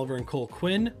 Jordan Oliver, and Cole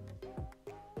Quinn.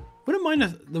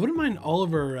 Wouldn't mind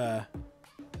Oliver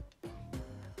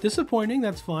Disappointing,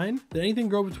 that's fine. Did anything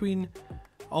grow between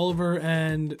Oliver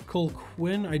and Cole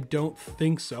Quinn? I don't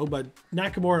think so, but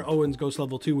Nakamura Owens goes to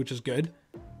level 2, which is good.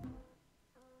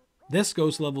 This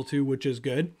goes to level 2, which is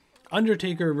good.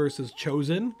 Undertaker versus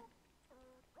Chosen.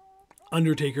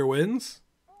 Undertaker wins.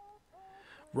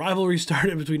 Rivalry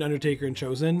started between Undertaker and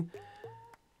Chosen.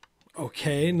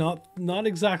 Okay, not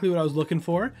exactly what I was looking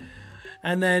for.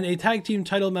 And then a tag team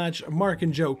title match, Mark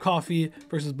and Joe Coffey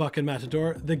versus Buck and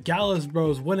Matador. The Gallus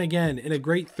Bros win again in a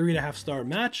great 3.5 star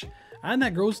match. And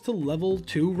that grows to level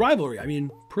 2 rivalry. I mean,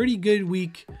 pretty good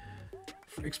week,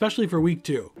 especially for week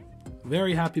 2.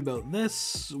 Very happy about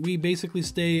this. We basically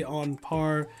stay on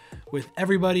par with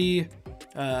everybody.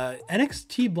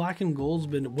 NXT Black and Gold's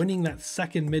been winning that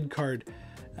second mid-card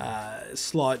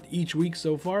slot each week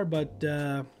so far, but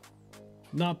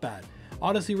not bad.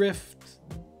 Odyssey Rift,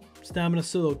 stamina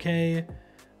still okay.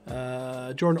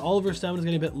 Jordan Oliver's stamina is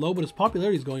getting a bit low, but his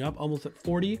popularity is going up, almost at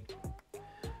 40.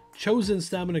 Chosen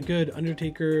stamina good.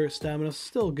 Undertaker stamina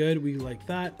still good. We like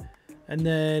that. And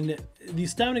then the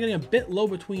stamina getting a bit low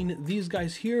between these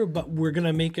guys here, but we're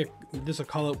gonna make this a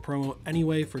call-out promo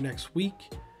anyway for next week.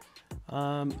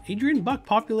 Adrian Buck,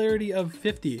 popularity of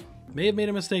 50. May have made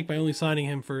a mistake by only signing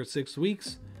him for 6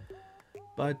 weeks,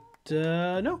 but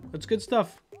no, it's good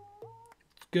stuff.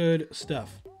 It's good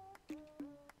stuff.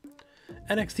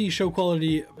 NXT show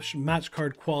quality, match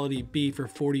card quality B for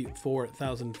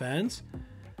 44,000 fans.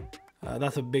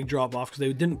 That's a big drop off because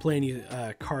they didn't play any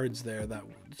cards there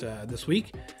this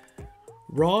week.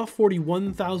 Raw,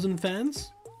 41,000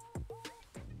 fans.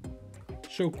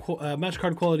 Show match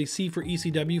card quality C for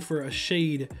ECW for a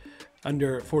shade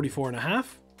under 44.5.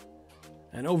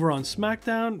 And over on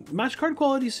Smackdown, match card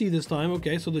quality C this time.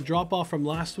 Okay, so the drop off from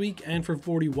last week and for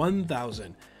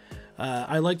 41,000.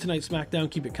 I like tonight's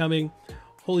Smackdown. Keep it coming.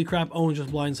 Holy crap! Owens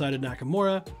just blindsided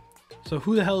Nakamura. So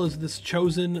who the hell is this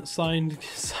Chosen signed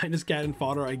as cannon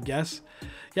fodder, I guess?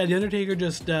 Yeah, The Undertaker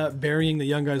just burying the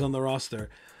young guys on the roster.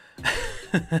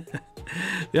 You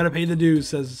gotta pay the dues,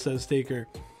 says Taker.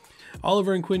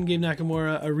 Oliver and Quinn gave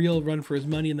Nakamura a real run for his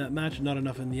money in that match. Not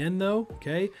enough in the end, though.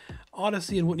 Okay.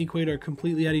 Odyssey and Whitney Quaid are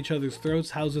completely at each other's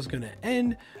throats. How's this gonna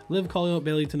end? Liv calling out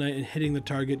Bayley tonight and hitting the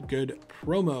target. Good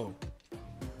promo.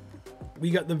 We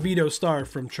got the veto star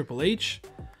from Triple H,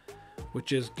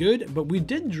 which is good, but we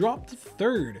did drop to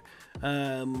 3rd.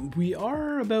 We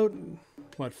are about,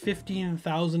 what,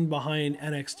 15,000 behind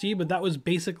NXT, but that was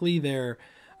basically their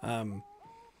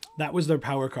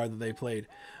power card that they played.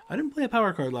 I didn't play a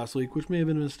power card last week, which may have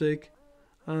been a mistake.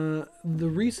 The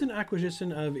recent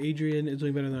acquisition of Adrian is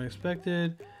doing better than I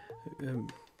expected.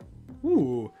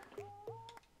 Ooh.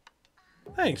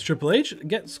 Thanks, Triple H.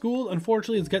 Get Schooled.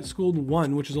 Unfortunately, it's Get Schooled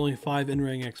 1, which is only 5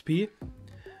 in-ring XP.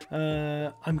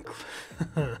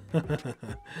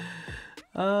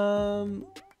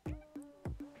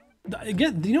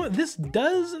 Again, you know what? This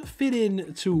does fit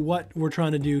into what we're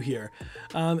trying to do here.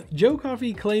 Joe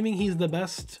Coffey claiming he's the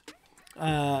best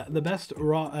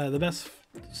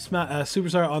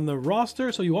superstar on the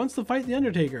roster, so he wants to fight the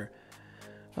Undertaker.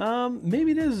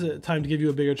 Maybe it is time to give you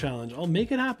a bigger challenge. I'll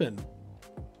make it happen.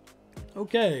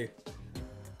 Okay.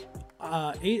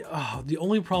 The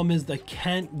only problem is I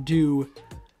can't do.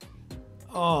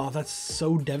 Oh, that's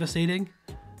so devastating.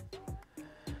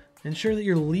 Ensure that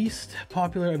your least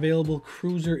popular available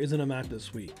cruiser isn't a match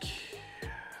this week.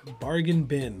 Bargain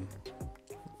bin.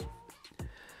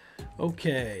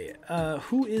 Okay,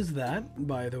 who is that,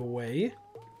 by the way?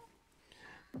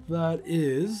 That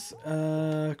is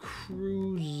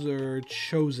Cruiser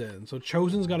Chosen. So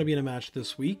Chosen's got to be in a match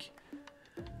this week.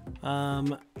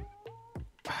 Joe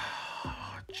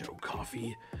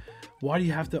Coffey. Why do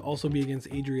you have to also be against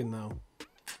Adrian, though?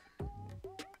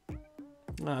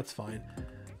 That's fine.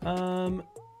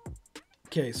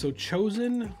 Okay, so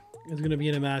Chosen is going to be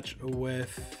in a match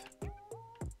with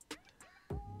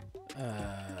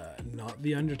not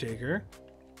The Undertaker,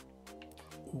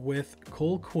 with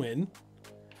Cole Quinn.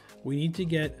 We need to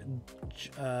get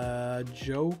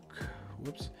Joe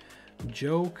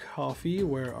Coffey,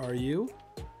 where are you?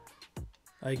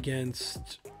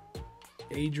 Against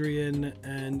Adrian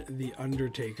and The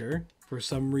Undertaker. For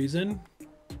some reason,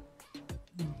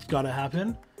 it's gotta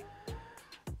happen.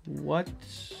 What?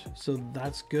 So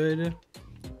that's good.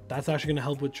 That's actually gonna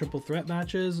help with triple threat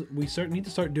matches. We need to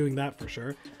start doing that for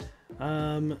sure.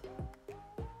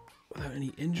 Without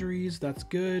any injuries, that's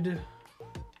good.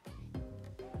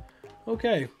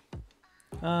 Okay.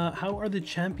 How are the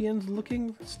champions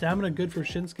looking? Stamina good for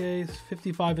Shinsuke,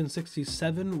 55 and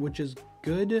 67, which is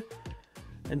good.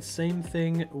 And same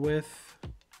thing with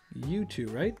you two,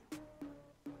 right?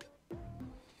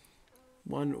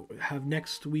 have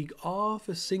next week off.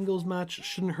 A singles match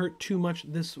shouldn't hurt too much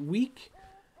this week.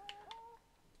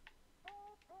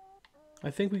 I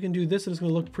think we can do this and it's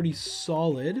going to look pretty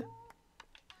solid.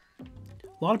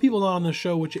 A lot of people not on the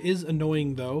show, which is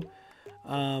annoying though.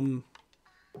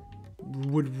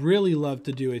 Would really love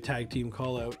to do a tag team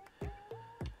call out.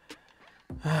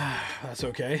 That's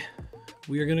okay.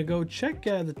 We are going to go check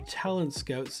the talent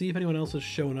scout, see if anyone else is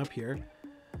showing up here.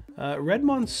 Red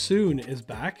Monsoon is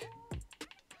back.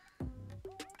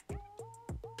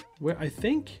 Where I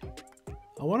think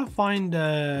I want to find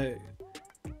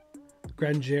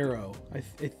Granjero. I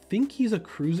think he's a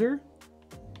cruiser,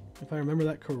 if I remember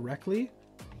that correctly.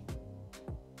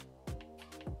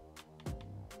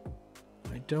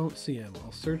 I don't see him.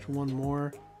 I'll search one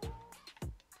more.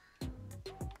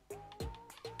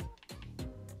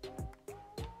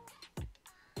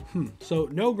 So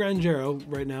no Granjero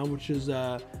right now, which is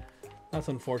that's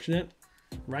unfortunate.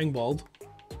 Rangbald.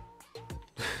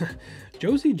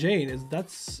 Josie Jane is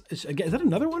that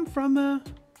another one from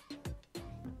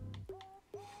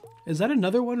is that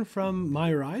another one from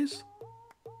My Rise?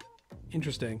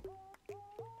 Interesting.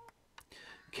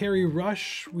 Carrie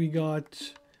Rush, we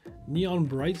got Neon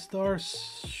Brightstar.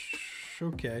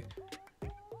 Okay.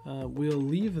 We'll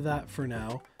leave that for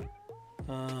now.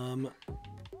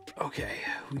 Okay,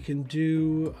 we can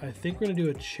do, I think we're gonna do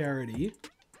a charity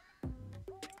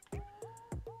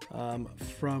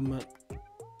from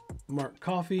Mark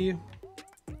Coffey.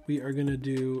 We are gonna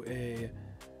do a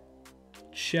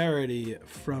charity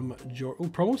from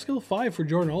promo skill 5 for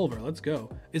Jordan Oliver. Let's go.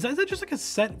 Is that just like a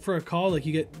set for a call? Like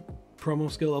you get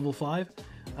promo skill level 5?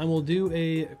 And we'll do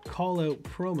a call out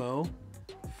promo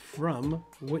from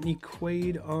Whitney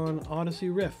Quaid on Odyssey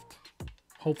Rift.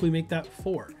 Hopefully make that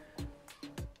 4.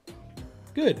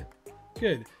 Good.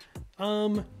 Good.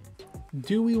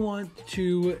 Do we want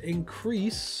to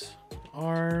increase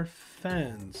our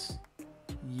fans?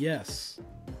 Yes,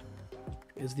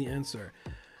 is the answer.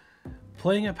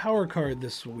 Playing a power card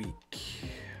this week.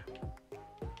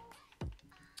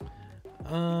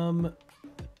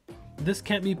 This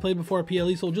can't be played before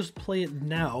PLE, so we'll just play it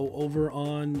now over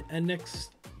on NXT.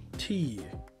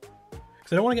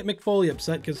 Because I don't want to get Mick Foley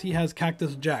upset because he has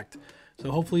Cactus Jacked. So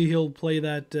hopefully he'll play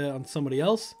that on somebody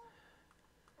else.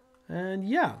 And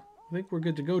yeah, I think we're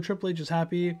good to go. Triple H is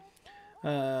happy.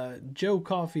 Joe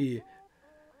Coffey,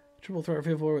 Triple Threat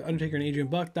for Undertaker and Adrian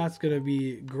Buck. That's going to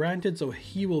be granted, so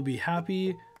he will be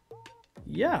happy.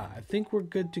 Yeah, I think we're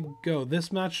good to go.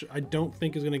 This match I don't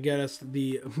think is going to get us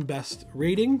the best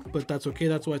rating, but that's okay.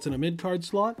 That's why it's in a mid-card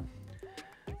slot.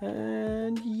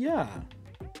 And yeah.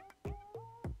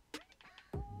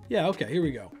 Yeah, okay, here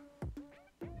we go.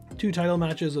 2 title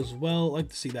matches as well. Like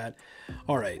to see that.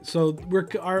 All right, so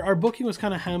our booking was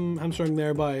kind of hamstrung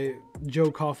there by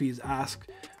Joe Coffey's ask,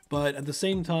 but at the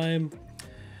same time,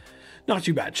 not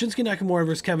too bad. Shinsuke Nakamura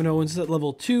versus Kevin Owens is at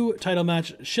level 2 title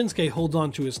match. Shinsuke holds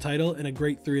on to his title in a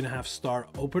great 3.5 star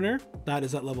opener. That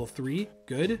is at level 3.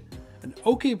 Good. An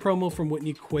okay promo from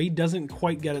Whitney Quaid. Doesn't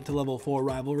quite get it to level 4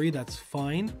 rivalry. That's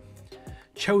fine.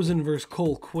 Chosen versus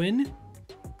Cole Quinn.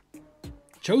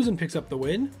 Chosen picks up the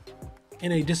win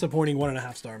in a disappointing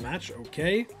 1.5 star match.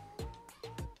 Okay.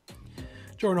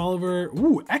 Jordan Oliver.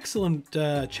 Ooh, excellent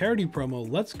charity promo.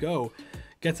 Let's go.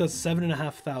 Gets us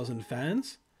 7,500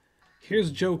 fans.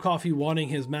 Here's Joe Coffey wanting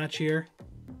his match here.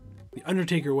 The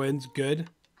Undertaker wins. Good.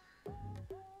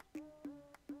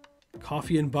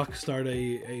 Coffey and Buck start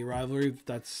a rivalry.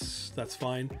 That's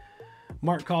fine.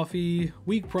 Mark Coffey,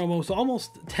 weak promo. So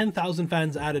almost 10,000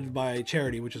 fans added by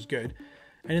charity, which is good.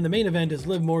 And in the main event is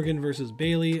Liv Morgan versus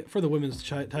Bayley for the women's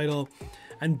title.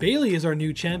 And Bayley is our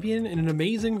new champion in an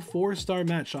amazing 4-star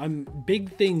match. So I'm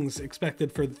big things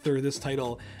expected for this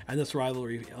title and this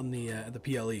rivalry on the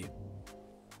PLE.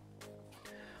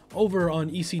 Over on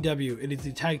ECW, it is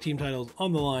the tag team titles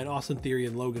on the line. Austin Theory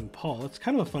and Logan Paul. It's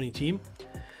kind of a funny team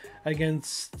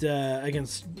against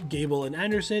Gable and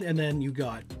Anderson. And then you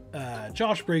got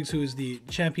Josh Briggs, who is the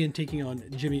champion, taking on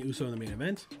Jimmy Uso in the main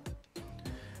event.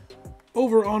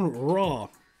 Over on Raw,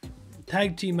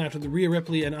 tag team match with Rhea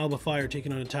Ripley and Alba Fire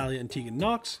taking on Natalya and Tegan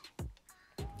Nox.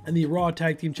 And the Raw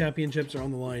Tag Team Championships are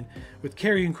on the line with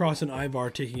Karrion Kross and Ivar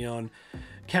taking on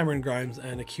Cameron Grimes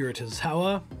and Akira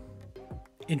Tozawa.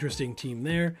 Interesting team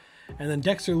there. And then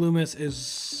Dexter Lumis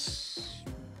is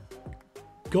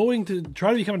going to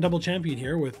try to become a double champion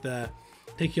here with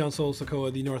taking on Solo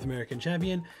Sikoa, the North American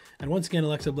champion. And once again,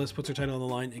 Alexa Bliss puts her title on the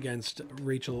line against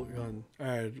Raquel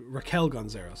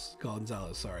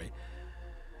Gonzalez. Sorry.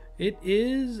 It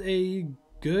is a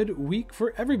good week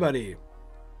for everybody.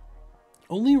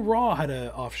 Only Raw had an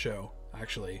off show,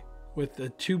 actually, with a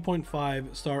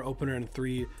 2.5 star opener and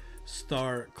 3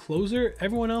 star closer.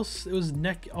 Everyone else, it was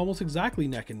almost exactly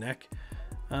neck and neck.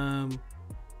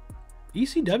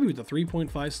 ECW with a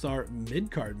 3.5 star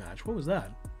mid-card match. What was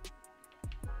that?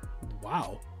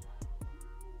 Wow.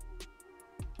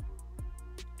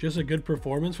 Just a good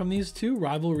performance from these two.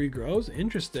 Rivalry grows.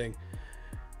 Interesting.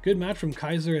 Good match from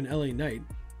Kaiser and LA Knight.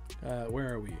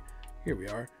 Where are we? Here we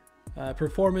are.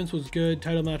 Performance was good.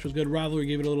 Title match was good. Rivalry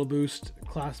gave it a little boost.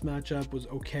 Class matchup was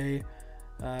okay.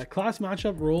 Class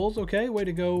matchup rolls. Okay. Way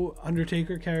to go,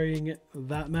 Undertaker, carrying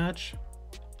that match.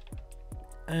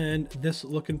 And this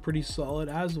looking pretty solid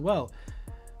as well.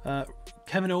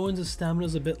 Kevin Owens' stamina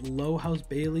is a bit low. How's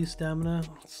Bayley's stamina?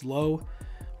 It's low.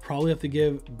 Probably have to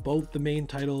give both the main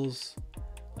titles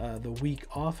the week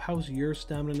off. How's your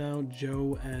stamina now,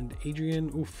 Joe and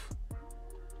Adrian? Oof.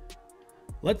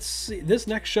 Let's see. This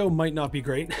next show might not be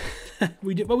great. But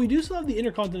we do still have the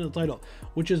Intercontinental title,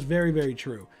 which is very, very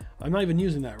true. I'm not even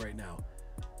using that right now.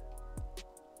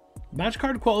 Match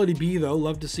card quality B, though.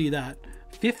 Love to see that.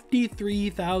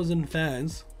 53,000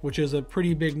 fans, which is a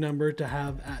pretty big number to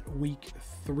have at week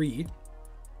 3.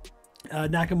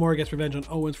 Nakamura gets revenge on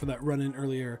Owens for that run-in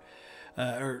earlier,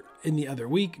 or in the other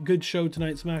week. Good show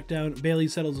tonight, SmackDown. Bayley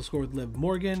settles the score with Liv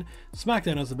Morgan.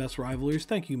 SmackDown has the best rivalries.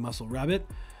 Thank you, Muscle Rabbit.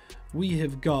 We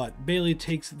have got Bayley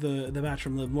takes the match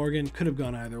from Liv Morgan. Could have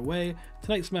gone either way.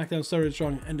 Tonight, SmackDown started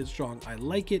strong, ended strong. I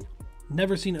like it.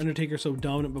 Never seen Undertaker so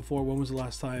dominant before. When was the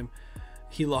last time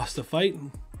he lost a fight?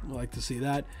 I like to see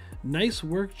that. Nice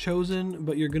work, Chosen,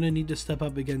 but you're going to need to step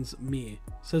up against me,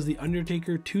 says the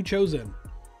Undertaker to Chosen.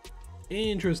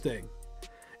 Interesting.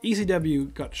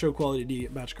 ECW got show quality D,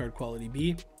 match card quality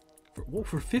B.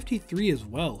 For 53 as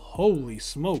well. Holy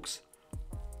smokes.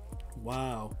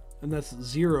 Wow. And that's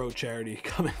 0 charity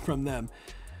coming from them.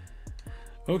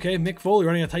 Okay, Mick Foley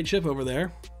running a tight ship over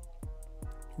there.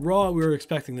 Raw, we were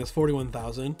expecting this,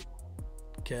 41,000.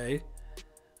 Okay.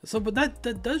 So, but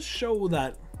that does show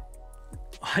that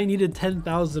I needed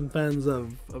 10,000 fans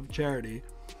of charity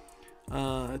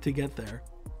to get there,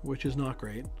 which is not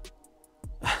great.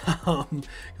 Because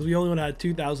we only had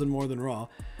 2,000 more than Raw.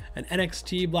 And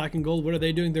NXT Black and Gold, what are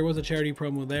they doing? There was a charity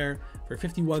promo there for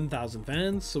 51,000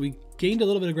 fans, so we gained a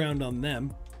little bit of ground on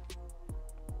them.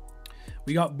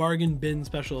 We got Bargain Bin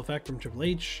special effect from Triple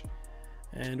H,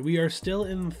 and we are still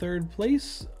in 3rd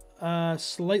place,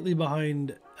 slightly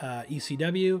behind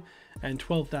ECW, and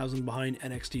 12,000 behind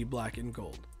NXT Black and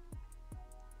Gold.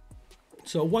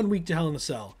 So 1 week to Hell in a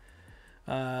Cell.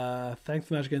 Thanks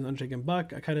for the match against Unshaken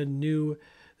Buck. I kind of knew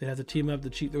they'd have to team up to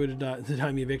cheat their way to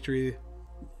deny me a victory.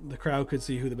 The crowd could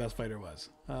see who the best fighter was.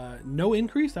 No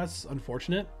increase. That's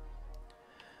unfortunate.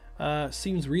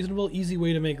 Seems reasonable. Easy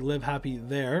way to make Liv happy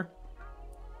there.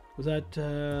 Was that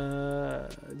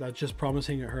just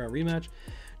promising her a rematch?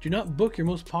 Do not book your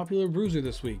most popular bruiser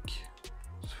this week.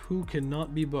 Who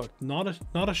cannot be booked? Not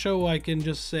a show I can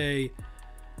just say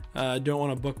don't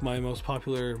want to book my most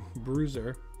popular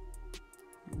bruiser,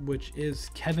 which is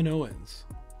Kevin Owens.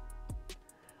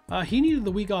 He needed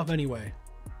the week off anyway,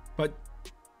 but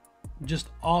just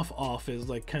off is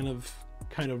like kind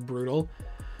of brutal.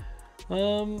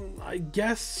 I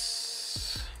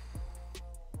guess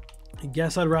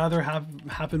I'd rather have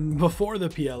happen before the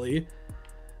PLE.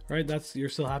 Right, you're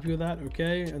still happy with that,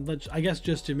 okay? And I guess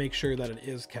just to make sure that it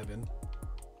is Kevin.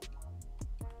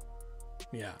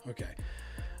 Yeah, okay.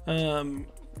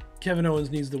 Kevin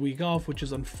Owens needs the week off, which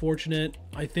is unfortunate.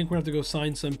 I think we're gonna have to go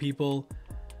sign some people.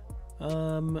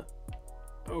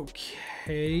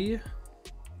 Okay.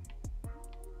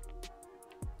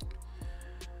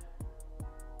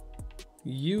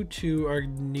 You two are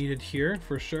needed here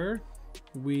for sure.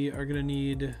 We are gonna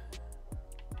need.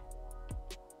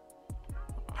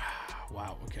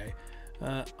 Wow, okay.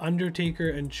 Undertaker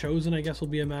and Chosen, I guess, will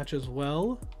be a match as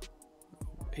well.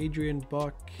 Adrian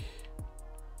Buck.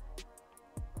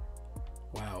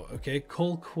 Wow, okay.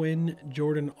 Cole Quinn,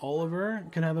 Jordan Oliver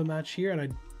can have a match here, and I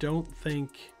don't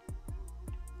think.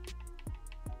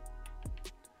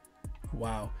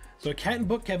 Wow. So I can't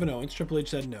book Kevin Owens. Triple H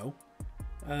said no.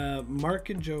 Mark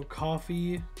and Joe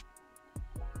Coffey.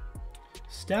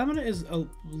 Stamina is a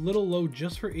little low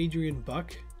just for Adrian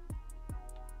Buck.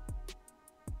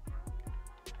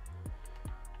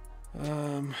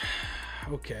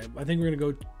 Okay, I think we're gonna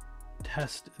go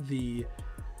test the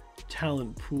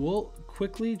talent pool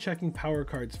quickly. Checking power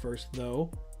cards first, though.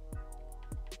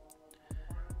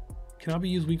 Cannot be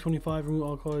used week 25. Remove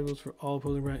all qualities for all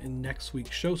opposing brand in next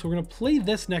week's show. So we're gonna play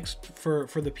this next for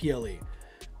the PLE.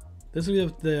 This will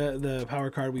be the power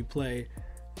card we play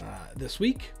this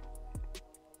week.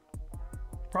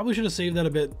 Probably should have saved that a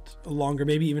bit longer,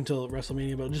 maybe even till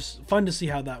WrestleMania, but just fun to see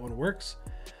how that one works.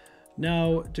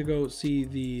 Now to go see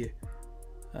the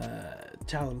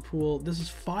talent pool. This is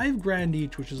 $5,000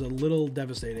 each, which is a little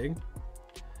devastating.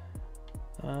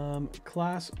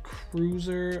 Class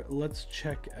cruiser. Let's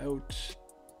check out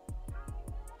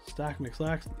Stack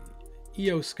McSlacks.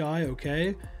 EO Sky.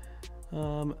 Okay.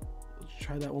 Let's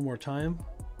try that one more time.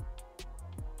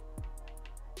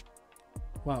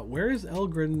 Wow, where is El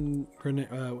Granjero?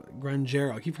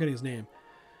 I keep forgetting his name.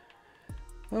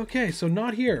 Okay, so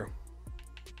not here.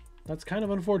 That's kind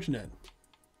of unfortunate.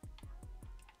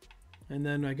 And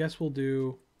then I guess we'll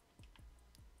do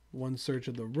one search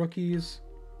of the rookies.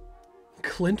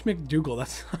 Clint McDougal,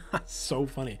 that's so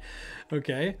funny.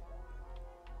 Okay.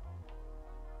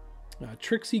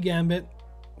 Trixie Gambit,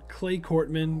 Clay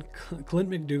Courtman, Clint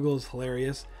McDougal is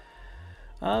hilarious.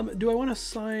 Do I want to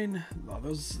sign? Oh,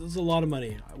 there's a lot of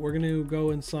money. We're going to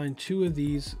go and sign 2 of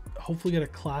these. Hopefully get a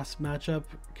class matchup.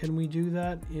 Can we do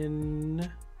that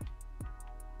in...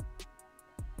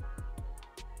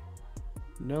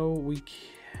 No, we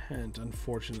can't,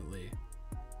 unfortunately.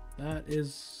 That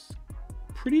is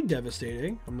pretty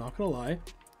devastating. I'm not going to lie.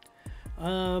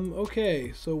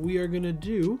 Okay, so we are going to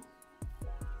do...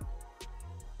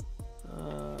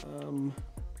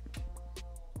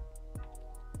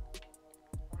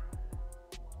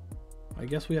 I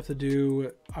guess we have to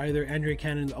do either Andrea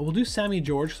Cannon. We'll do Sammy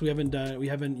George because we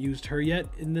haven't used her yet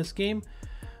in this game.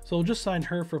 So we'll just sign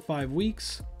her for 5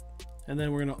 weeks. And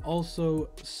then we're going to also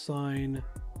sign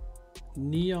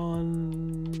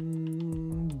Neon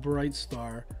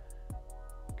Brightstar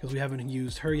because we haven't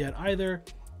used her yet either.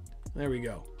 There we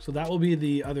go. So that will be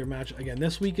the other match. Again,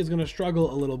 this week is going to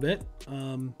struggle a little bit.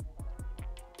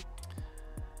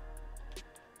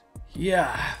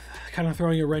 Yeah, kind of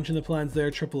throwing a wrench in the plans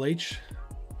there, Triple H.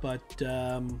 But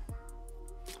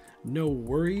no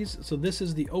worries. So this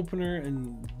is the opener,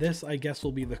 and this I guess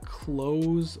will be the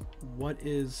close. What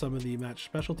is some of the match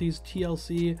specialties?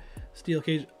 TLC, steel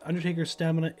cage. Undertaker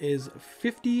stamina is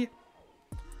 50.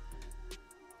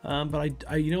 But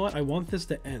I you know what? I want this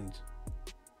to end.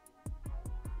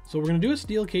 So we're gonna do a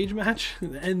steel cage match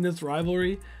to end this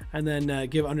rivalry, and then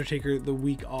give Undertaker the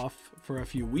week off for a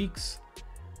few weeks.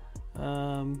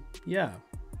 Yeah.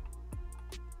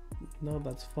 No,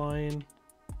 that's fine.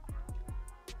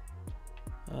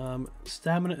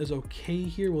 Stamina is okay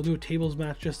here. We'll do a tables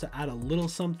match just to add a little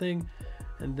something,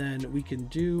 and then we can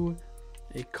do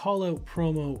a call out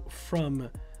promo from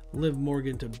Liv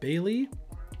Morgan to Bailey,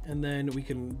 and then we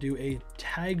can do a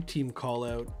tag team call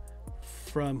out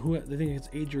from who I think it's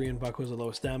Adrian Buck, who's the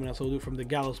lowest stamina. So we'll do it from the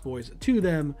Gallows Boys to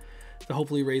them to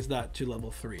hopefully raise that to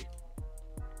level 3.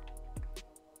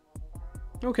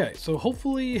 Okay, so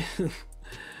hopefully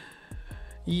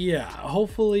yeah,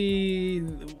 hopefully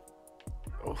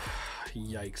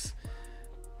yikes,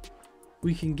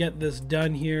 we can get this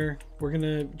done here. We're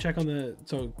gonna check on the,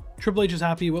 so Triple H is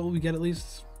happy. What will we get at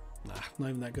least? Nah, not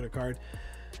even that good a card.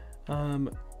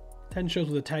 10 shows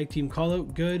with a tag team call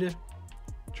out, good.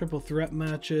 Triple threat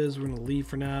matches, we're gonna leave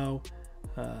for now.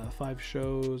 5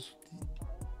 shows,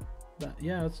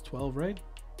 yeah, that's 12, right?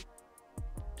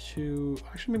 2,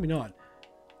 actually maybe not.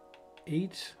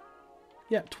 8,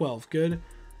 yeah, 12, good.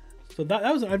 So that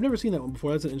was, I've never seen that one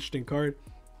before. That's an interesting card.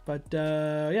 But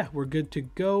yeah, we're good to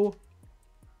go.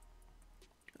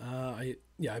 I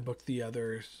booked the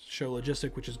other show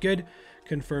logistic, which is good.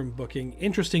 Confirmed booking.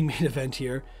 Interesting main event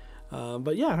here.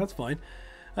 But yeah, that's fine.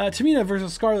 Tamina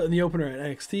versus Scarlett in the opener at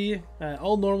NXT.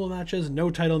 All normal matches, no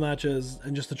title matches,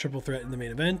 and just a triple threat in the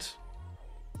main event.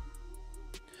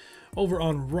 Over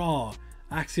on Raw,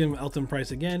 Axiom, Elton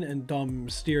Price again, and Dom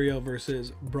Mysterio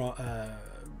versus Braun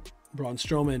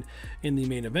Strowman in the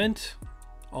main event.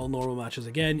 All normal matches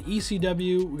again.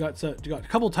 ECW, we got a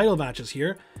couple title matches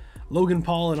here. Logan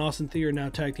Paul and Austin Theory are now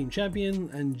tag team champion,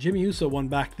 and Jimmy Uso won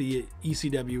back the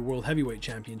ECW World Heavyweight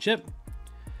Championship.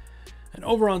 And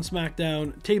over on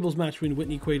SmackDown, tables match between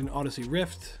Whitney Quaid and Odyssey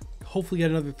Rift. Hopefully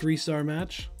get another 3-star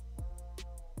match.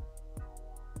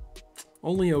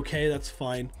 Only okay, that's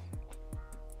fine.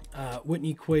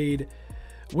 Whitney Quaid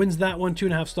wins that one,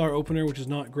 2.5-star opener, which is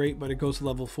not great, but it goes to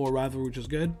level 4 rivalry, which is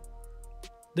good.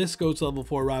 This goes to level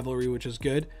 4 rivalry, which is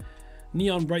good.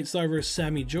 Neon Brightstar versus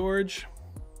Sammy George.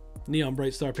 Neon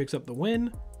Brightstar picks up the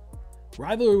win.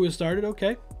 Rivalry was started,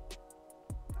 okay.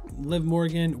 Liv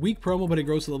Morgan, weak promo, but it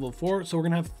grows to level 4. So we're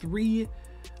going to have 3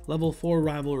 level 4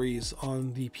 rivalries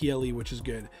on the PLE, which is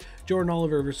good. Jordan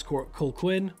Oliver versus Cole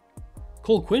Quinn.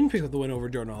 Cole Quinn picks up the win over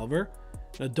Jordan Oliver.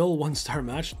 A dull 1-star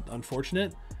match,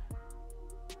 unfortunate.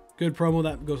 Good promo,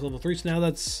 that goes to level 3. So now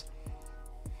that's,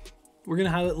 we're going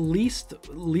to have at least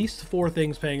 4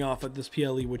 things paying off at this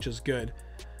PLE, which is good.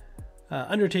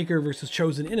 Undertaker versus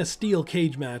Chosen in a steel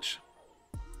cage match.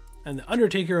 And The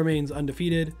Undertaker remains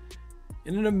undefeated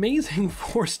in an amazing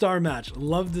 4-star match.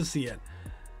 Love to see it.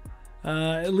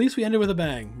 At least we ended with a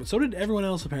bang. But so did everyone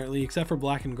else, apparently, except for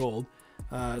Black and Gold.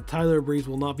 Tyler Breeze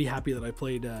will not be happy that I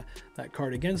played that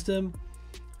card against him.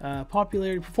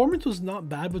 Popularity. Performance was not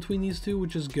bad between these two,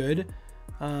 which is good.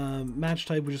 Match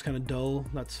type was just kind of dull.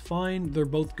 That's fine. They're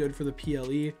both good for the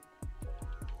PLE.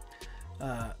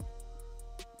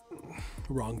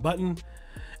 Wrong button.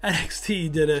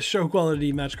 NXT did a show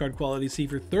quality match card quality C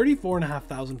for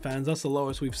 34,500 fans. That's the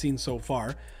lowest we've seen so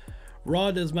far.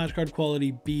 Raw does match card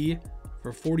quality B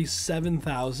for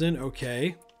 47,000.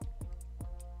 Okay.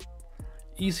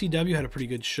 ECW had a pretty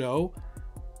good show.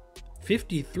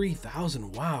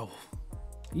 53,000. Wow.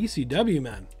 ECW,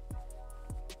 man.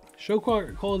 Show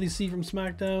quality C from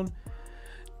Smackdown.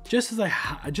 Just as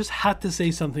I just had to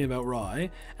say something about Raw, eh?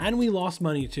 And we lost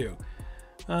money too.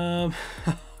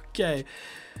 Okay.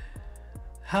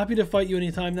 Happy to fight you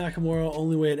anytime, Nakamura.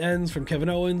 Only way it ends, from Kevin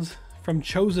Owens. From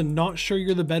Chosen, not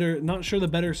sure the better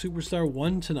superstar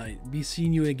won tonight. Be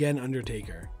seeing you again,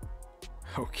 Undertaker.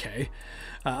 Okay.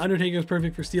 Undertaker is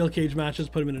perfect for steel cage matches.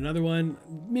 Put him in another one,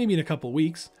 maybe in a couple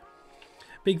weeks.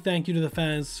 Big thank you to the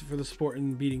fans for the support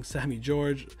in beating Sammy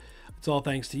George. It's all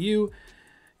thanks to you.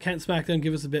 Can't SmackDown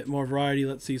give us a bit more variety?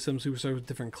 Let's see some superstars with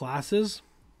different classes.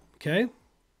 Okay.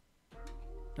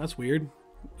 That's weird.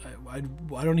 I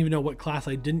don't even know what class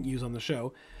I didn't use on the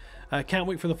show. Can't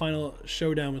wait for the final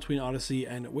showdown between Odyssey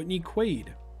and Whitney Quaid.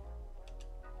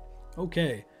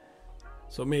 Okay.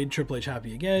 So made Triple H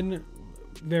happy again.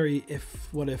 Very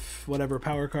whatever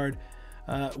power card.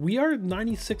 We are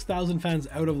 96,000 fans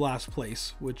out of last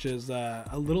place, which is a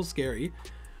little scary.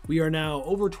 We are now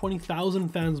over 20,000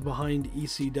 fans behind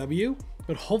ECW,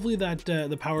 but hopefully that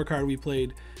the power card we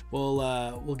played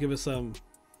will give us some.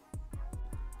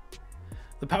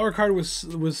 The power card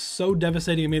was so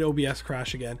devastating it made OBS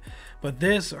crash again, but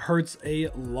this hurts a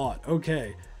lot.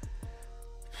 Okay.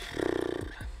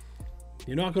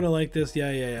 You're not going to like this.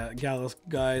 Yeah. Gallus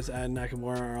guys and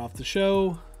Nakamura are off the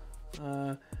show.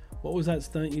 What was that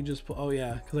stunt you just put? Oh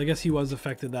yeah, because I guess he was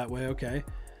affected that way. Okay.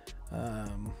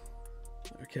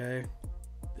 Okay.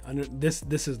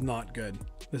 This is not good.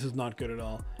 This is not good at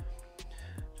all.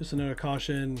 Just another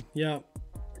caution. Yeah.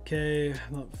 Okay.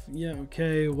 Yeah.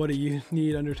 Okay. What do you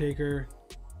need, Undertaker?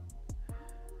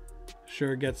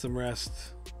 Sure, get some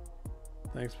rest.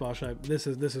 Thanks, Bosch. This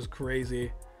is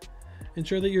crazy.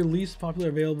 Ensure that your least popular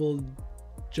available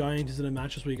giant is in a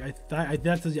match this week. I'm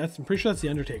pretty sure that's the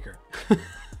Undertaker.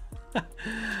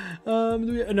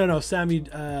 No, Sammy.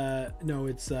 No,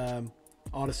 it's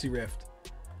Odyssey Rift.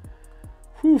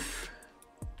 Whew.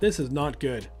 This is not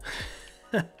good.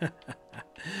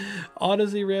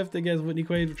 Odyssey Rift against Whitney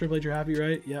Quaid. Triple H, you're happy,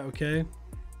 right? Yeah. Okay.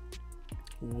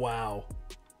 Wow.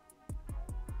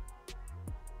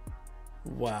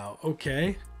 Wow.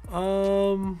 Okay.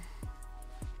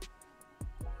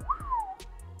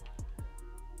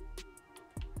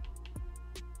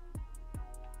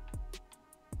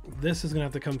 This is gonna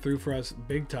have to come through for us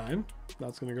big time.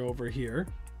 That's gonna go over here.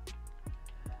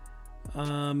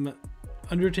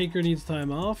 Undertaker needs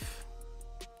time off.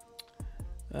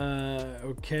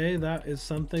 Okay, that is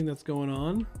something that's going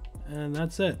on, and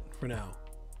that's it for now.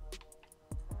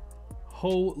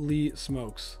 Holy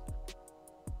smokes.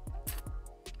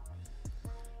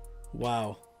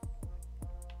 Wow.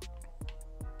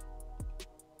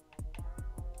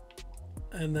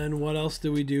 And then what else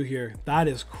do we do here? That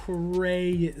is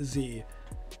crazy.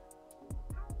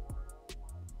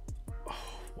 Oh,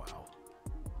 wow.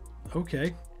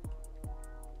 Okay.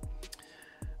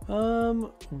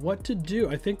 What to do?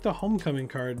 I think the homecoming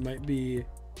card might be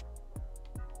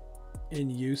in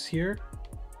use here.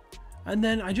 And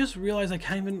then I just realized I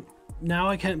can't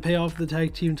pay off the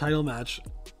tag team title match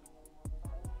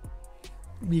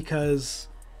because,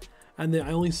 I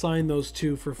only signed those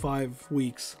two for 5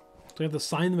 weeks. So I have to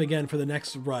sign them again for the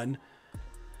next run.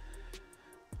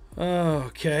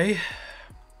 Okay.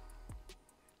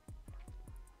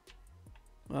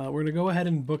 We're going to go ahead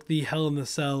and book the Hell in the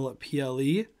Cell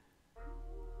PLE.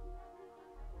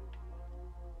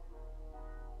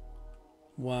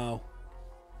 Wow.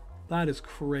 That is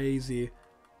crazy.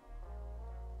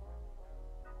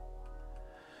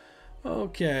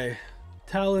 Okay.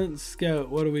 Talent Scout.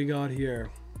 What do we got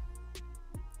here?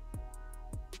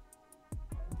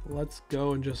 Let's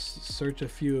go and just search a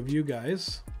few of you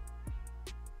guys.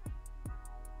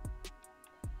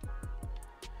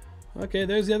 Okay,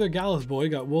 there's the other Gallus boy.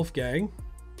 Got Wolfgang.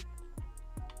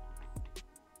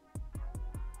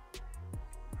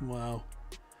 Wow.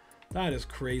 That is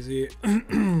crazy.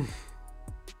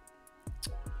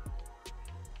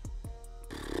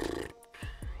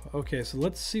 Okay, so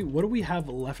let's see. What do we have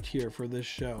left here for this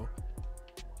show?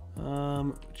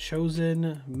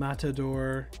 Chosen,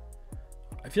 Matador.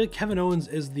 I feel like Kevin Owens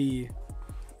is the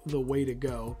way to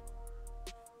go.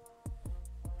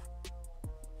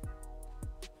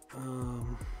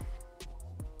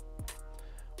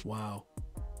 Wow.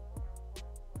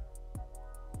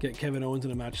 Get Kevin Owens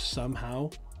in a match somehow,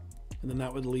 and then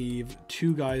that would leave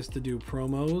 2 guys to do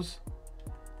promos.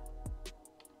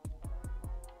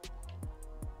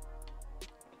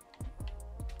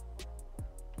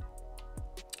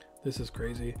 This is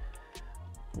crazy.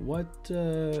 What,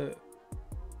 Joe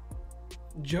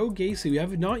Gacy, we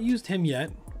have not used him yet.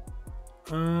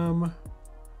 I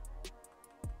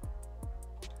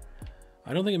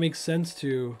don't think it makes sense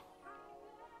to.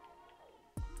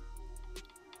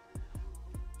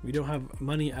 We don't have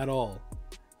money at all.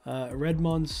 Red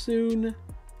Monsoon,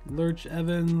 Lurch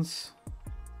Evans.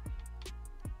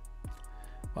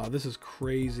 Wow, this is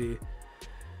crazy.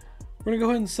 We're gonna go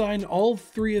ahead and sign all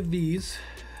 3 of these.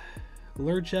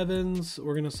 Lurch Evans,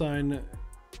 we're gonna sign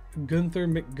Gunther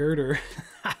McGirder.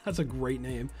 That's a great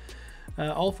name.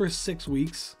 All for 6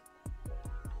 weeks.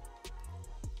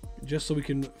 Just so we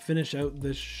can finish out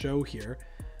this show here.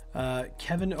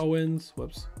 Kevin Owens,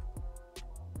 whoops.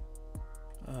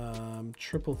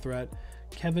 Triple threat.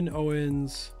 Kevin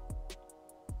Owens,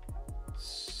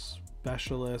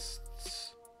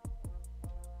 specialists,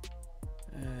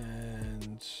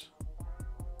 and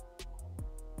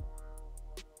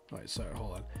all right, sorry,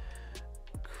 hold on.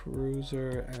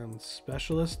 Cruiser and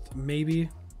specialist, maybe.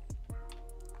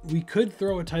 We could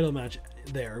throw a title match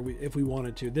there if we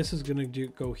wanted to. This is gonna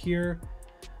go here.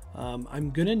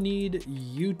 I'm gonna need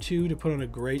you 2 to put on a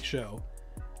great show.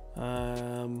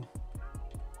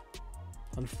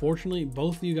 Unfortunately,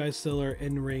 both of you guys still are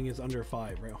in ring is under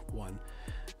 5, right? 1.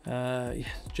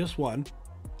 Just 1.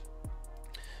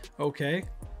 Okay.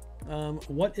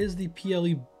 What is the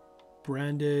PLE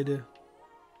branded? Is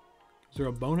there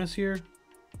a bonus here?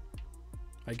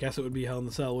 I guess it would be Hell in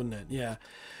the Cell, wouldn't it? Yeah.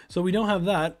 So we don't have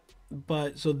that,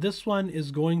 but so this one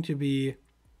is going to be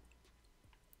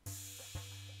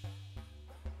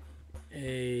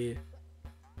a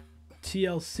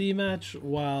TLC match,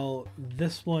 while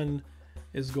this one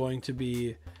is going to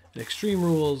be an Extreme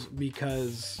Rules,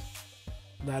 because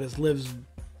that is Liv's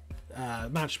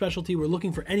match specialty. We're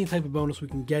looking for any type of bonus we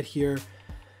can get here.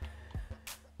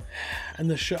 And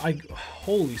the show,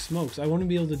 holy smokes, I want to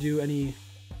be able to do any,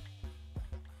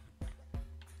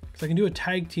 because I can do a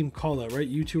tag team call out, right?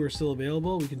 You 2 are still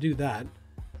available. We can do that.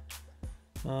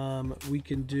 We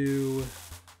can do,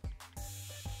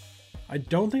 I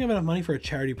don't think I have enough money for a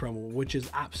charity promo, which is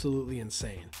absolutely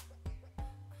insane.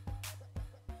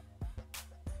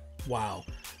 Wow,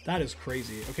 that is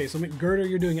crazy. Okay, so McGirder,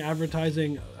 you're doing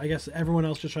advertising. I guess everyone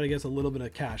else just try to get a little bit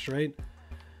of cash, right?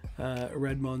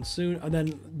 Red Monsoon, and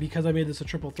then because I made this a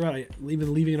triple threat, I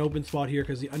even leaving an open spot here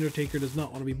because the Undertaker does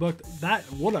not want to be booked. That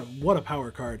what a power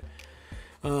card.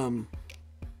 From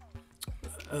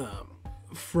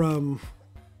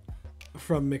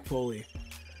Mick Foley.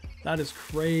 That is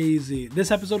crazy.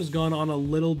 This episode has gone on a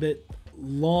little bit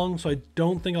long, so I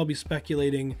don't think I'll be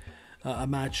speculating a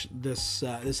match this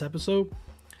episode,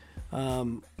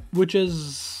 which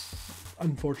is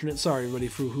unfortunate. Sorry everybody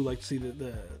who like to see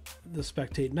the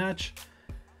spectate match,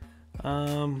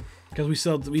 because we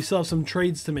still have some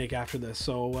trades to make after this,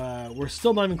 so we're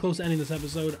still not even close to ending this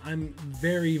episode. I'm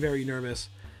very, very nervous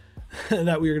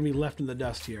that we are gonna be left in the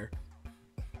dust here.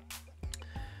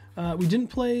 We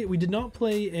did not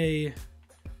play a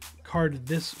card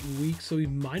this week, so we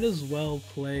might as well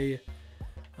play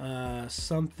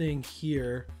something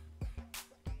here.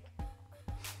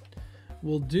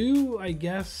 We'll do, I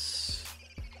guess,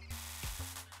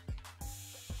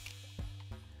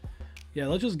 yeah,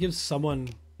 let's just give someone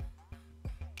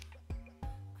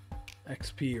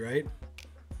XP, right?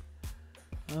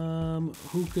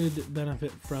 Who could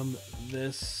benefit from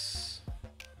this?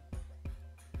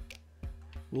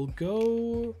 We'll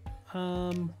go,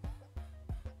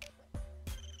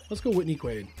 let's go Whitney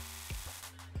Quaid.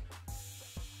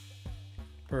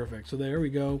 Perfect. So there we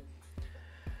go.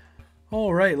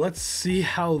 All right, let's see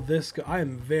how this goes. I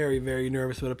am very, very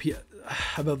nervous about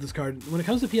this card. When it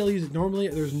comes to PLEs, normally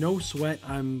there's no sweat.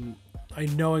 I know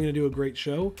I'm going to do a great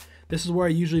show. This is where I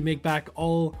usually make back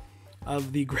all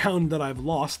of the ground that I've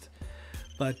lost.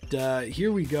 But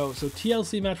here we go. So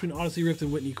TLC match between Odyssey Rift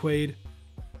and Whitney Quaid.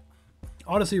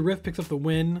 Odyssey Rift picks up the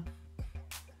win.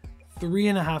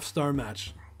 3.5 star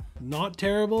match. Not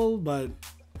terrible, but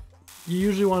you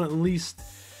usually want at least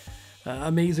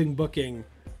amazing booking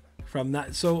from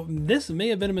that. So this may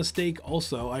have been a mistake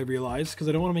also, I realized, because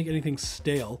I don't want to make anything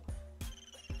stale.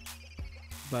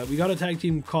 But we got a tag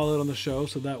team call out on the show,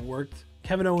 so that worked.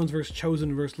 Kevin Owens versus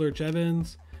Chosen versus Lurch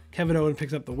Evans. Kevin Owens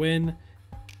picks up the win.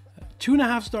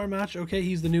 2.5-star match. Okay,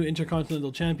 he's the new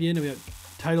Intercontinental Champion. And we got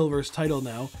title versus title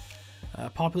now.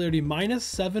 Popularity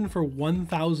 -7 for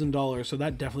 $1,000, so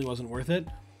that definitely wasn't worth it.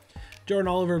 Jordan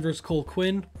Oliver versus Cole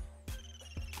Quinn.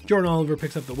 Jordan Oliver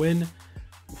picks up the win.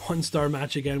 1-star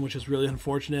match again, which is really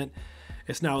unfortunate.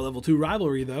 It's now a level 2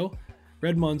 rivalry though.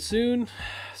 Red Monsoon,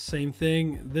 same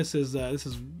thing. This is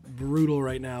brutal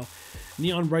right now.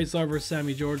 Neon Brightstar versus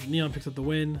Sammy George. Neon picks up the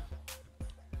win.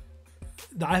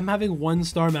 I'm having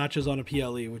 1-star matches on a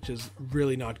PLE, which is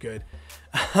really not good.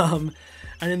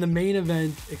 And in the main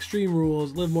event, Extreme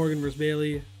Rules, Liv Morgan versus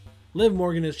Bayley. Liv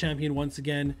Morgan is champion once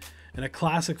again, and a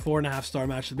classic 4.5-star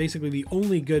match. Basically the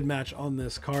only good match on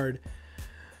this card.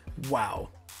 Wow.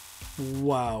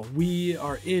 Wow. We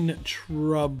are in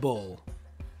trouble.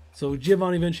 So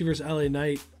Giovanni Vinci versus LA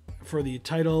Knight for the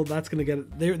title. That's going to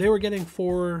get... They were getting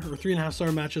 4 or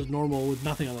 3.5-star matches normal with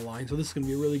nothing on the line. So this is going to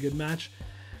be a really good match.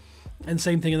 And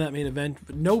same thing in that main event.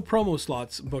 But no promo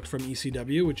slots booked from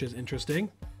ECW, which is interesting.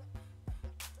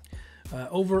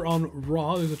 Over on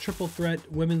Raw, there's a triple threat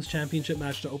women's championship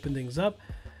match to open things up.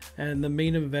 And the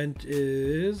main event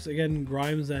is, again,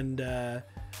 Grimes and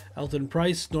Elton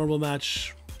Price. Normal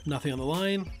match, nothing on the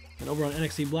line. And over on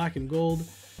NXT Black and Gold,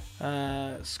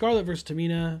 Scarlett versus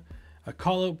Tamina, a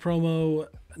call-out promo,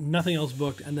 nothing else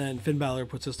booked. And then Finn Balor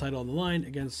puts his title on the line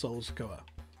against Solo Sikoa.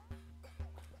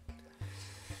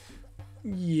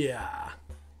 Yeah.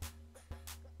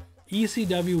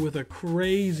 ECW with a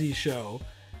crazy show.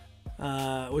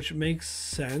 Which makes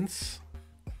sense.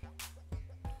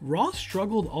 Raw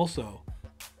struggled also.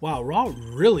 Wow, Raw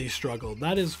really struggled.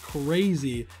 That is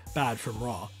crazy bad from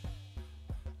Raw.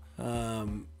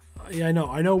 Yeah,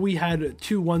 I know we had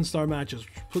 2 1-star matches.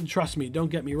 Trust me, don't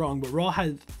get me wrong, but Raw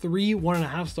had 3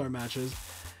 1.5-star matches,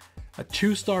 a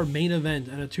 2-star main event,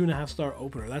 and a 2.5-star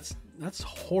opener. That's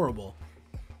horrible.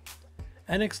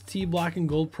 NXT Black and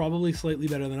Gold probably slightly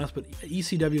better than us, but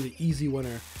ECW the easy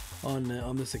winner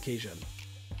on this occasion.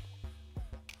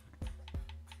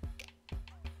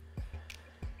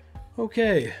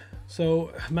 Okay,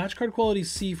 so match card quality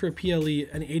C for PLE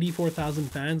and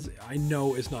 84,000 fans. I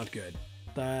know is not good.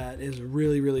 That is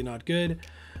really, really not good.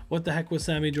 What the heck was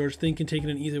Sammy George thinking, taking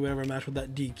an easy whatever match with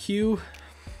that DQ?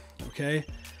 Okay.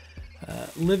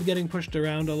 Liv getting pushed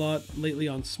around a lot lately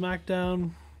on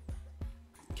Smackdown.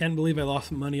 Can't believe I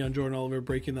lost money on Jordan Oliver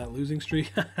breaking that losing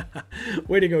streak.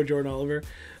 Way to go, Jordan Oliver.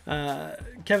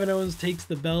 Kevin Owens takes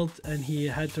the belt, and he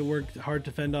had to work hard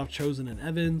to fend off Chosen and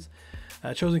Evans.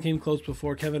 Chosen came close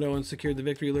before Kevin Owens secured the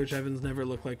victory. Lurch Evans never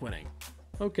looked like winning.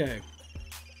 Okay.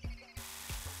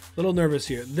 Little nervous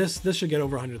here. This should get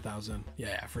over 100,000.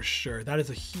 Yeah, for sure. That is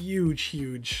a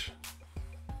huge...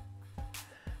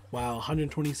 Wow,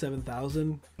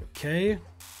 127,000. Okay.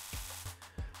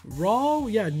 Raw,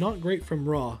 yeah, not great from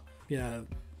Raw. Yeah,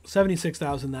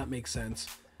 76,000, that makes sense.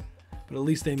 But at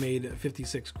least they made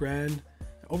 56 grand.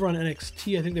 Over on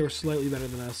NXT, I think they were slightly better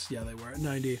than us. Yeah, they were at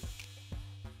 90.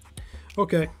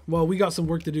 Okay, well, we got some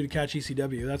work to do to catch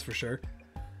ECW, that's for sure.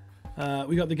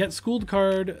 We got the Get Schooled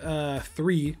card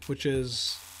 3, which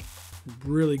is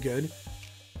really good.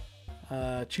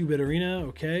 2-bit arena,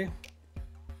 okay.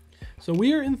 So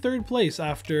we are in 3rd place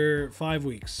after 5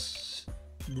 weeks.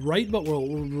 Right, but we're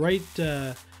right,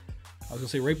 I was gonna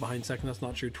say right behind second, that's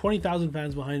not true. 20,000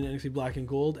 fans behind NXT Black and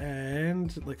Gold,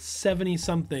 and like 70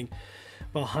 something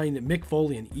behind Mick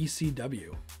Foley and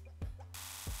ECW.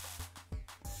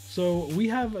 So we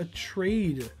have a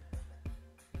trade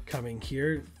coming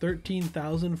here.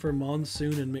 13,000 for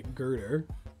Monsoon and McGirder.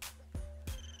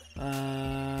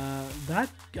 That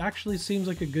actually seems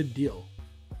like a good deal.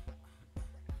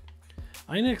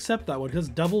 I'm gonna accept that one because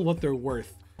it's double what they're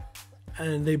worth.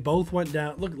 And they both went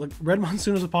down. Look, Red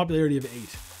Monsoon has a popularity of 8.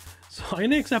 So I'm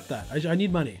gonna accept that. I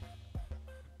need money.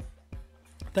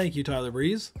 Thank you, Tyler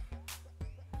Breeze.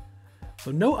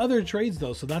 So no other trades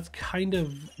though, so that's kind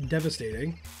of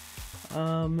devastating.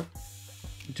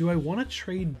 Do I want to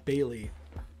trade Bayley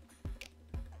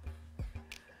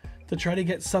to try to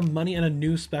get some money and a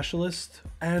new specialist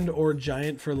and or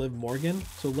giant for Liv Morgan?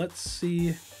 So let's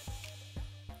see.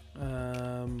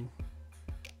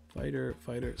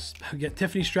 Fighter. Get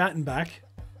Tiffany Stratton back.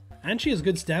 And she has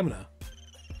good stamina.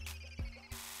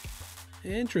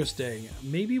 Interesting.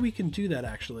 Maybe we can do that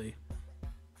actually.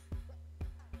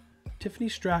 Tiffany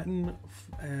Stratton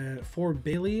for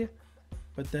Bayley,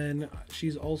 but then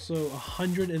she's also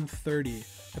 130.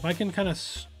 If I can kind of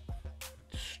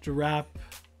strap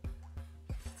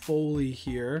Foley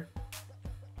here,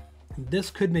 this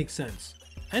could make sense.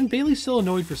 And Bayley's still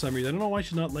annoyed for some reason. I don't know why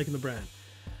she's not liking the brand.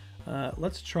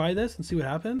 Let's try this and see what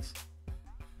happens.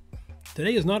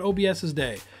 Today is not OBS's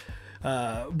day,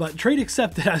 but trade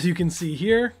accepted, as you can see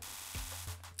here.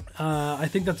 I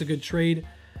think that's a good trade.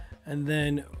 And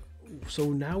then,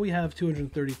 so now we have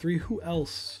 233. Who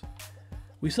else?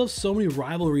 We still have so many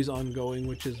rivalries ongoing,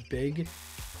 which is big.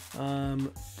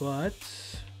 But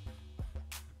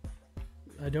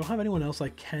I don't have anyone else I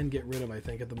can get rid of, I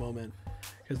think, at the moment.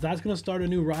 Because that's going to start a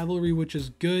new rivalry, which is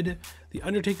good. The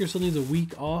Undertaker still needs a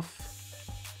week off.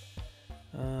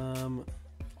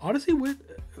 Honestly,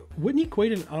 Whitney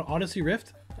Quaid and Odyssey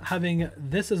Rift, having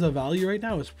this as a value right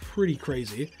now is pretty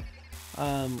crazy.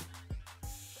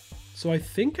 So I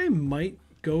think I might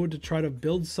go to try to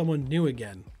build someone new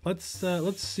again. Let's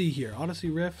see here. Odyssey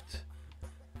Rift.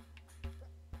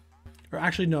 Or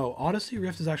actually, no. Odyssey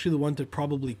Rift is actually the one to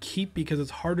probably keep because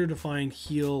it's harder to find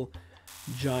heel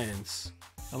giants.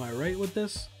 Am I right with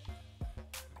this?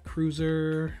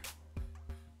 Cruiser.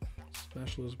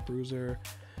 Specialist Bruiser.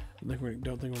 Don't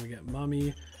think we're gonna get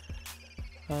Mummy.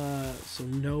 So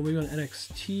no, maybe on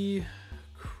NXT.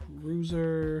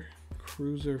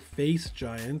 Cruiser Face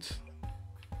Giant.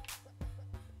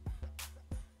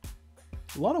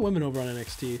 A lot of women over on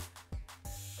NXT.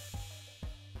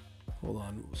 Hold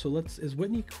on. So is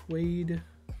Whitney Quaid?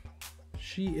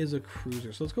 She is a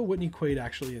cruiser. So let's go Whitney Quaid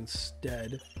actually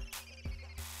instead.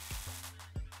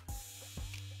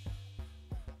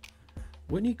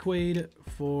 Whitney Quaid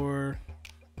for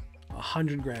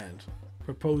 100 grand.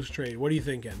 Proposed trade. What are you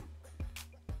thinking?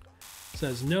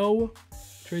 Says no.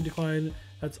 Trade decline.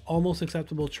 That's almost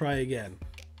acceptable. Try again.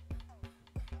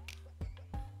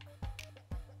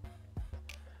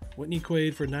 Whitney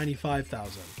Quaid for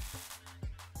 95,000.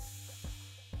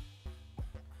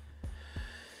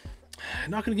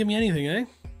 Not gonna give me anything, eh?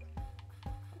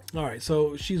 All right,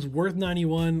 so she's worth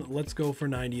 91. Let's go for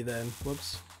 90 then.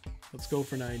 Whoops. Let's go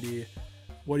for 90.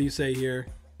 What do you say here?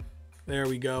 There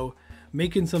we go.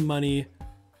 Making some money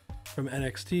from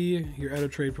NXT. Your out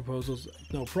of trade proposals,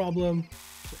 no problem.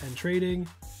 And trading.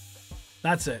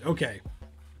 That's it. Okay.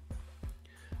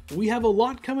 We have a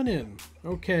lot coming in.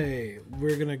 Okay,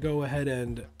 we're gonna go ahead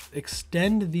and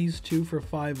extend these two for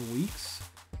 5 weeks.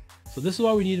 So this is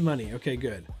why we need money. Okay,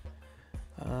 good.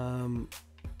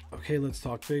 Okay, let's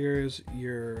talk figures.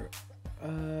 Your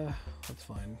that's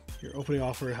fine. Your opening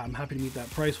offer, I'm happy to meet that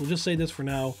price. We'll just say this for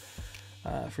now.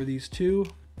 For these two.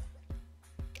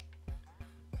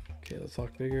 Okay, let's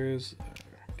talk figures.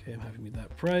 Okay, I'm happy to meet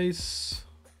that price.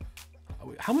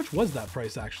 How much was that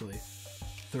price actually?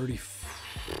 30.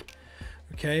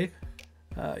 Okay.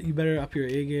 You better up your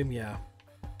A game, yeah.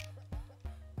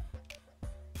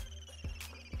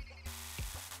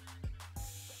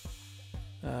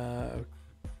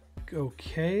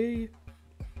 Okay.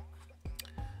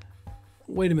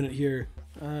 Wait a minute here.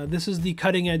 This is the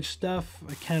cutting edge stuff.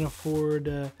 I can't afford.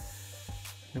 I'm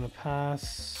gonna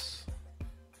pass.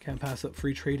 Can't pass up.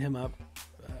 Free trade him up.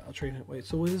 I'll trade him. Wait.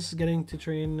 So what is getting to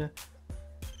train?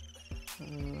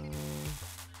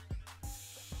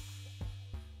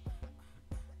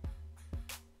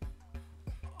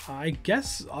 I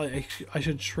guess I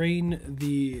should get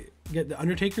the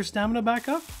Undertaker stamina back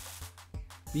up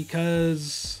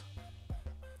because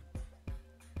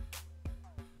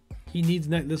he needs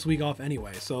this week off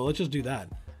anyway. So let's just do that.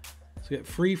 So get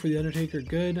free for the Undertaker.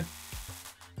 Good.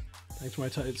 Thanks for my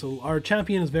time. So our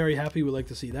champion is very happy. We'd like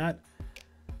to see that.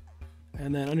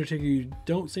 And then Undertaker, you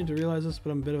don't seem to realize this,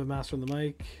 but I'm a bit of a master on the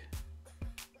mic.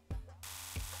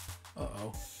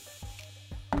 Uh-oh.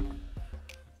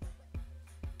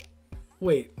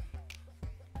 Wait.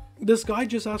 This guy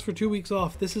just asked for 2 weeks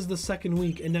off. This is the second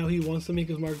week, and now he wants to make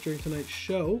his mark during tonight's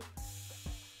show.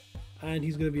 And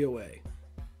he's going to be away.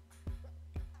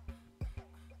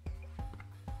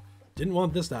 Didn't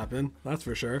want this to happen, that's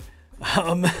for sure.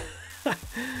 I'm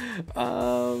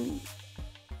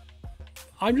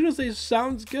gonna say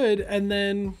sounds good, and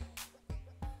then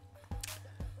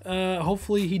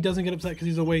hopefully he doesn't get upset because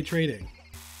he's away trading.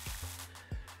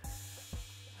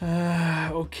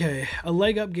 Okay, a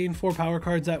leg up, gain 4 power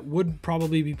cards. That would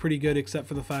probably be pretty good, except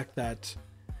for the fact that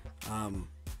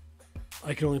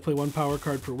I can only play 1 power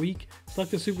card per week.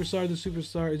 Select a superstar. The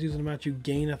superstar is used in a match. You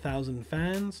gain 1,000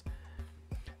 fans.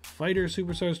 Fighter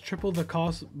superstars triple the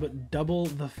cost but double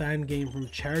the fan gain from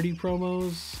charity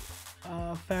promos.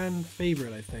 Fan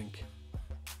favorite, I think.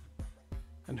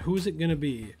 And who's it gonna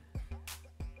be?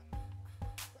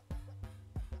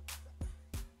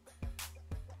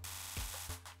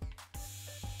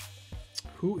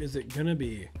 Who is it gonna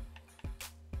be?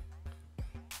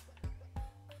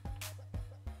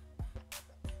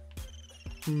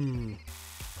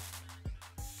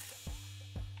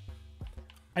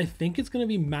 I think it's going to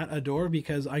be Matt Adore,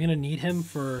 because I'm going to need him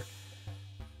for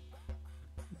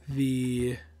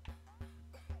the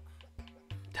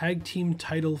tag team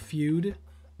title feud,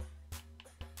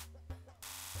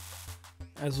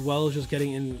 as well as just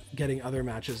getting other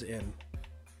matches in.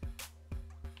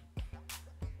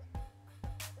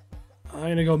 I'm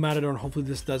gonna go Matador, and hopefully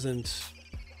this doesn't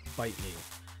bite me.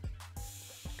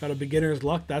 Got a beginner's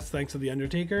luck. That's thanks to the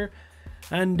Undertaker,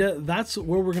 and that's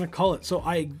where we're gonna call it. So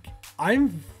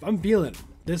I'm feeling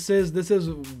this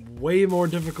is way more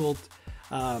difficult.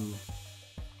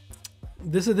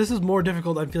 This is more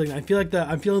difficult. I'm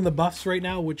feeling the buffs right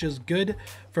now, which is good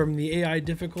from the AI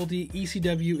difficulty.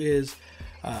 ECW is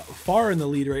far in the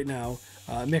lead right now.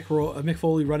 Mick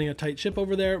Foley running a tight ship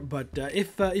over there, but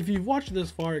if you've watched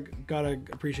this far, gotta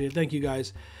appreciate it. Thank you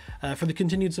guys for the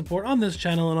continued support on this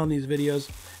channel and on these videos.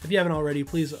 If you haven't already,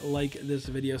 please like this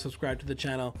video, subscribe to the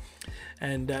channel,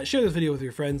 and share this video with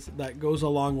your friends. That goes a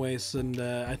long ways, and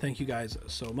I thank you guys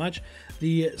so much.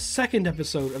 The second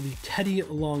episode of the Teddy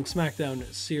Long SmackDown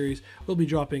series will be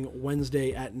dropping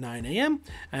Wednesday at 9 a.m.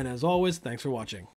 And as always, thanks for watching.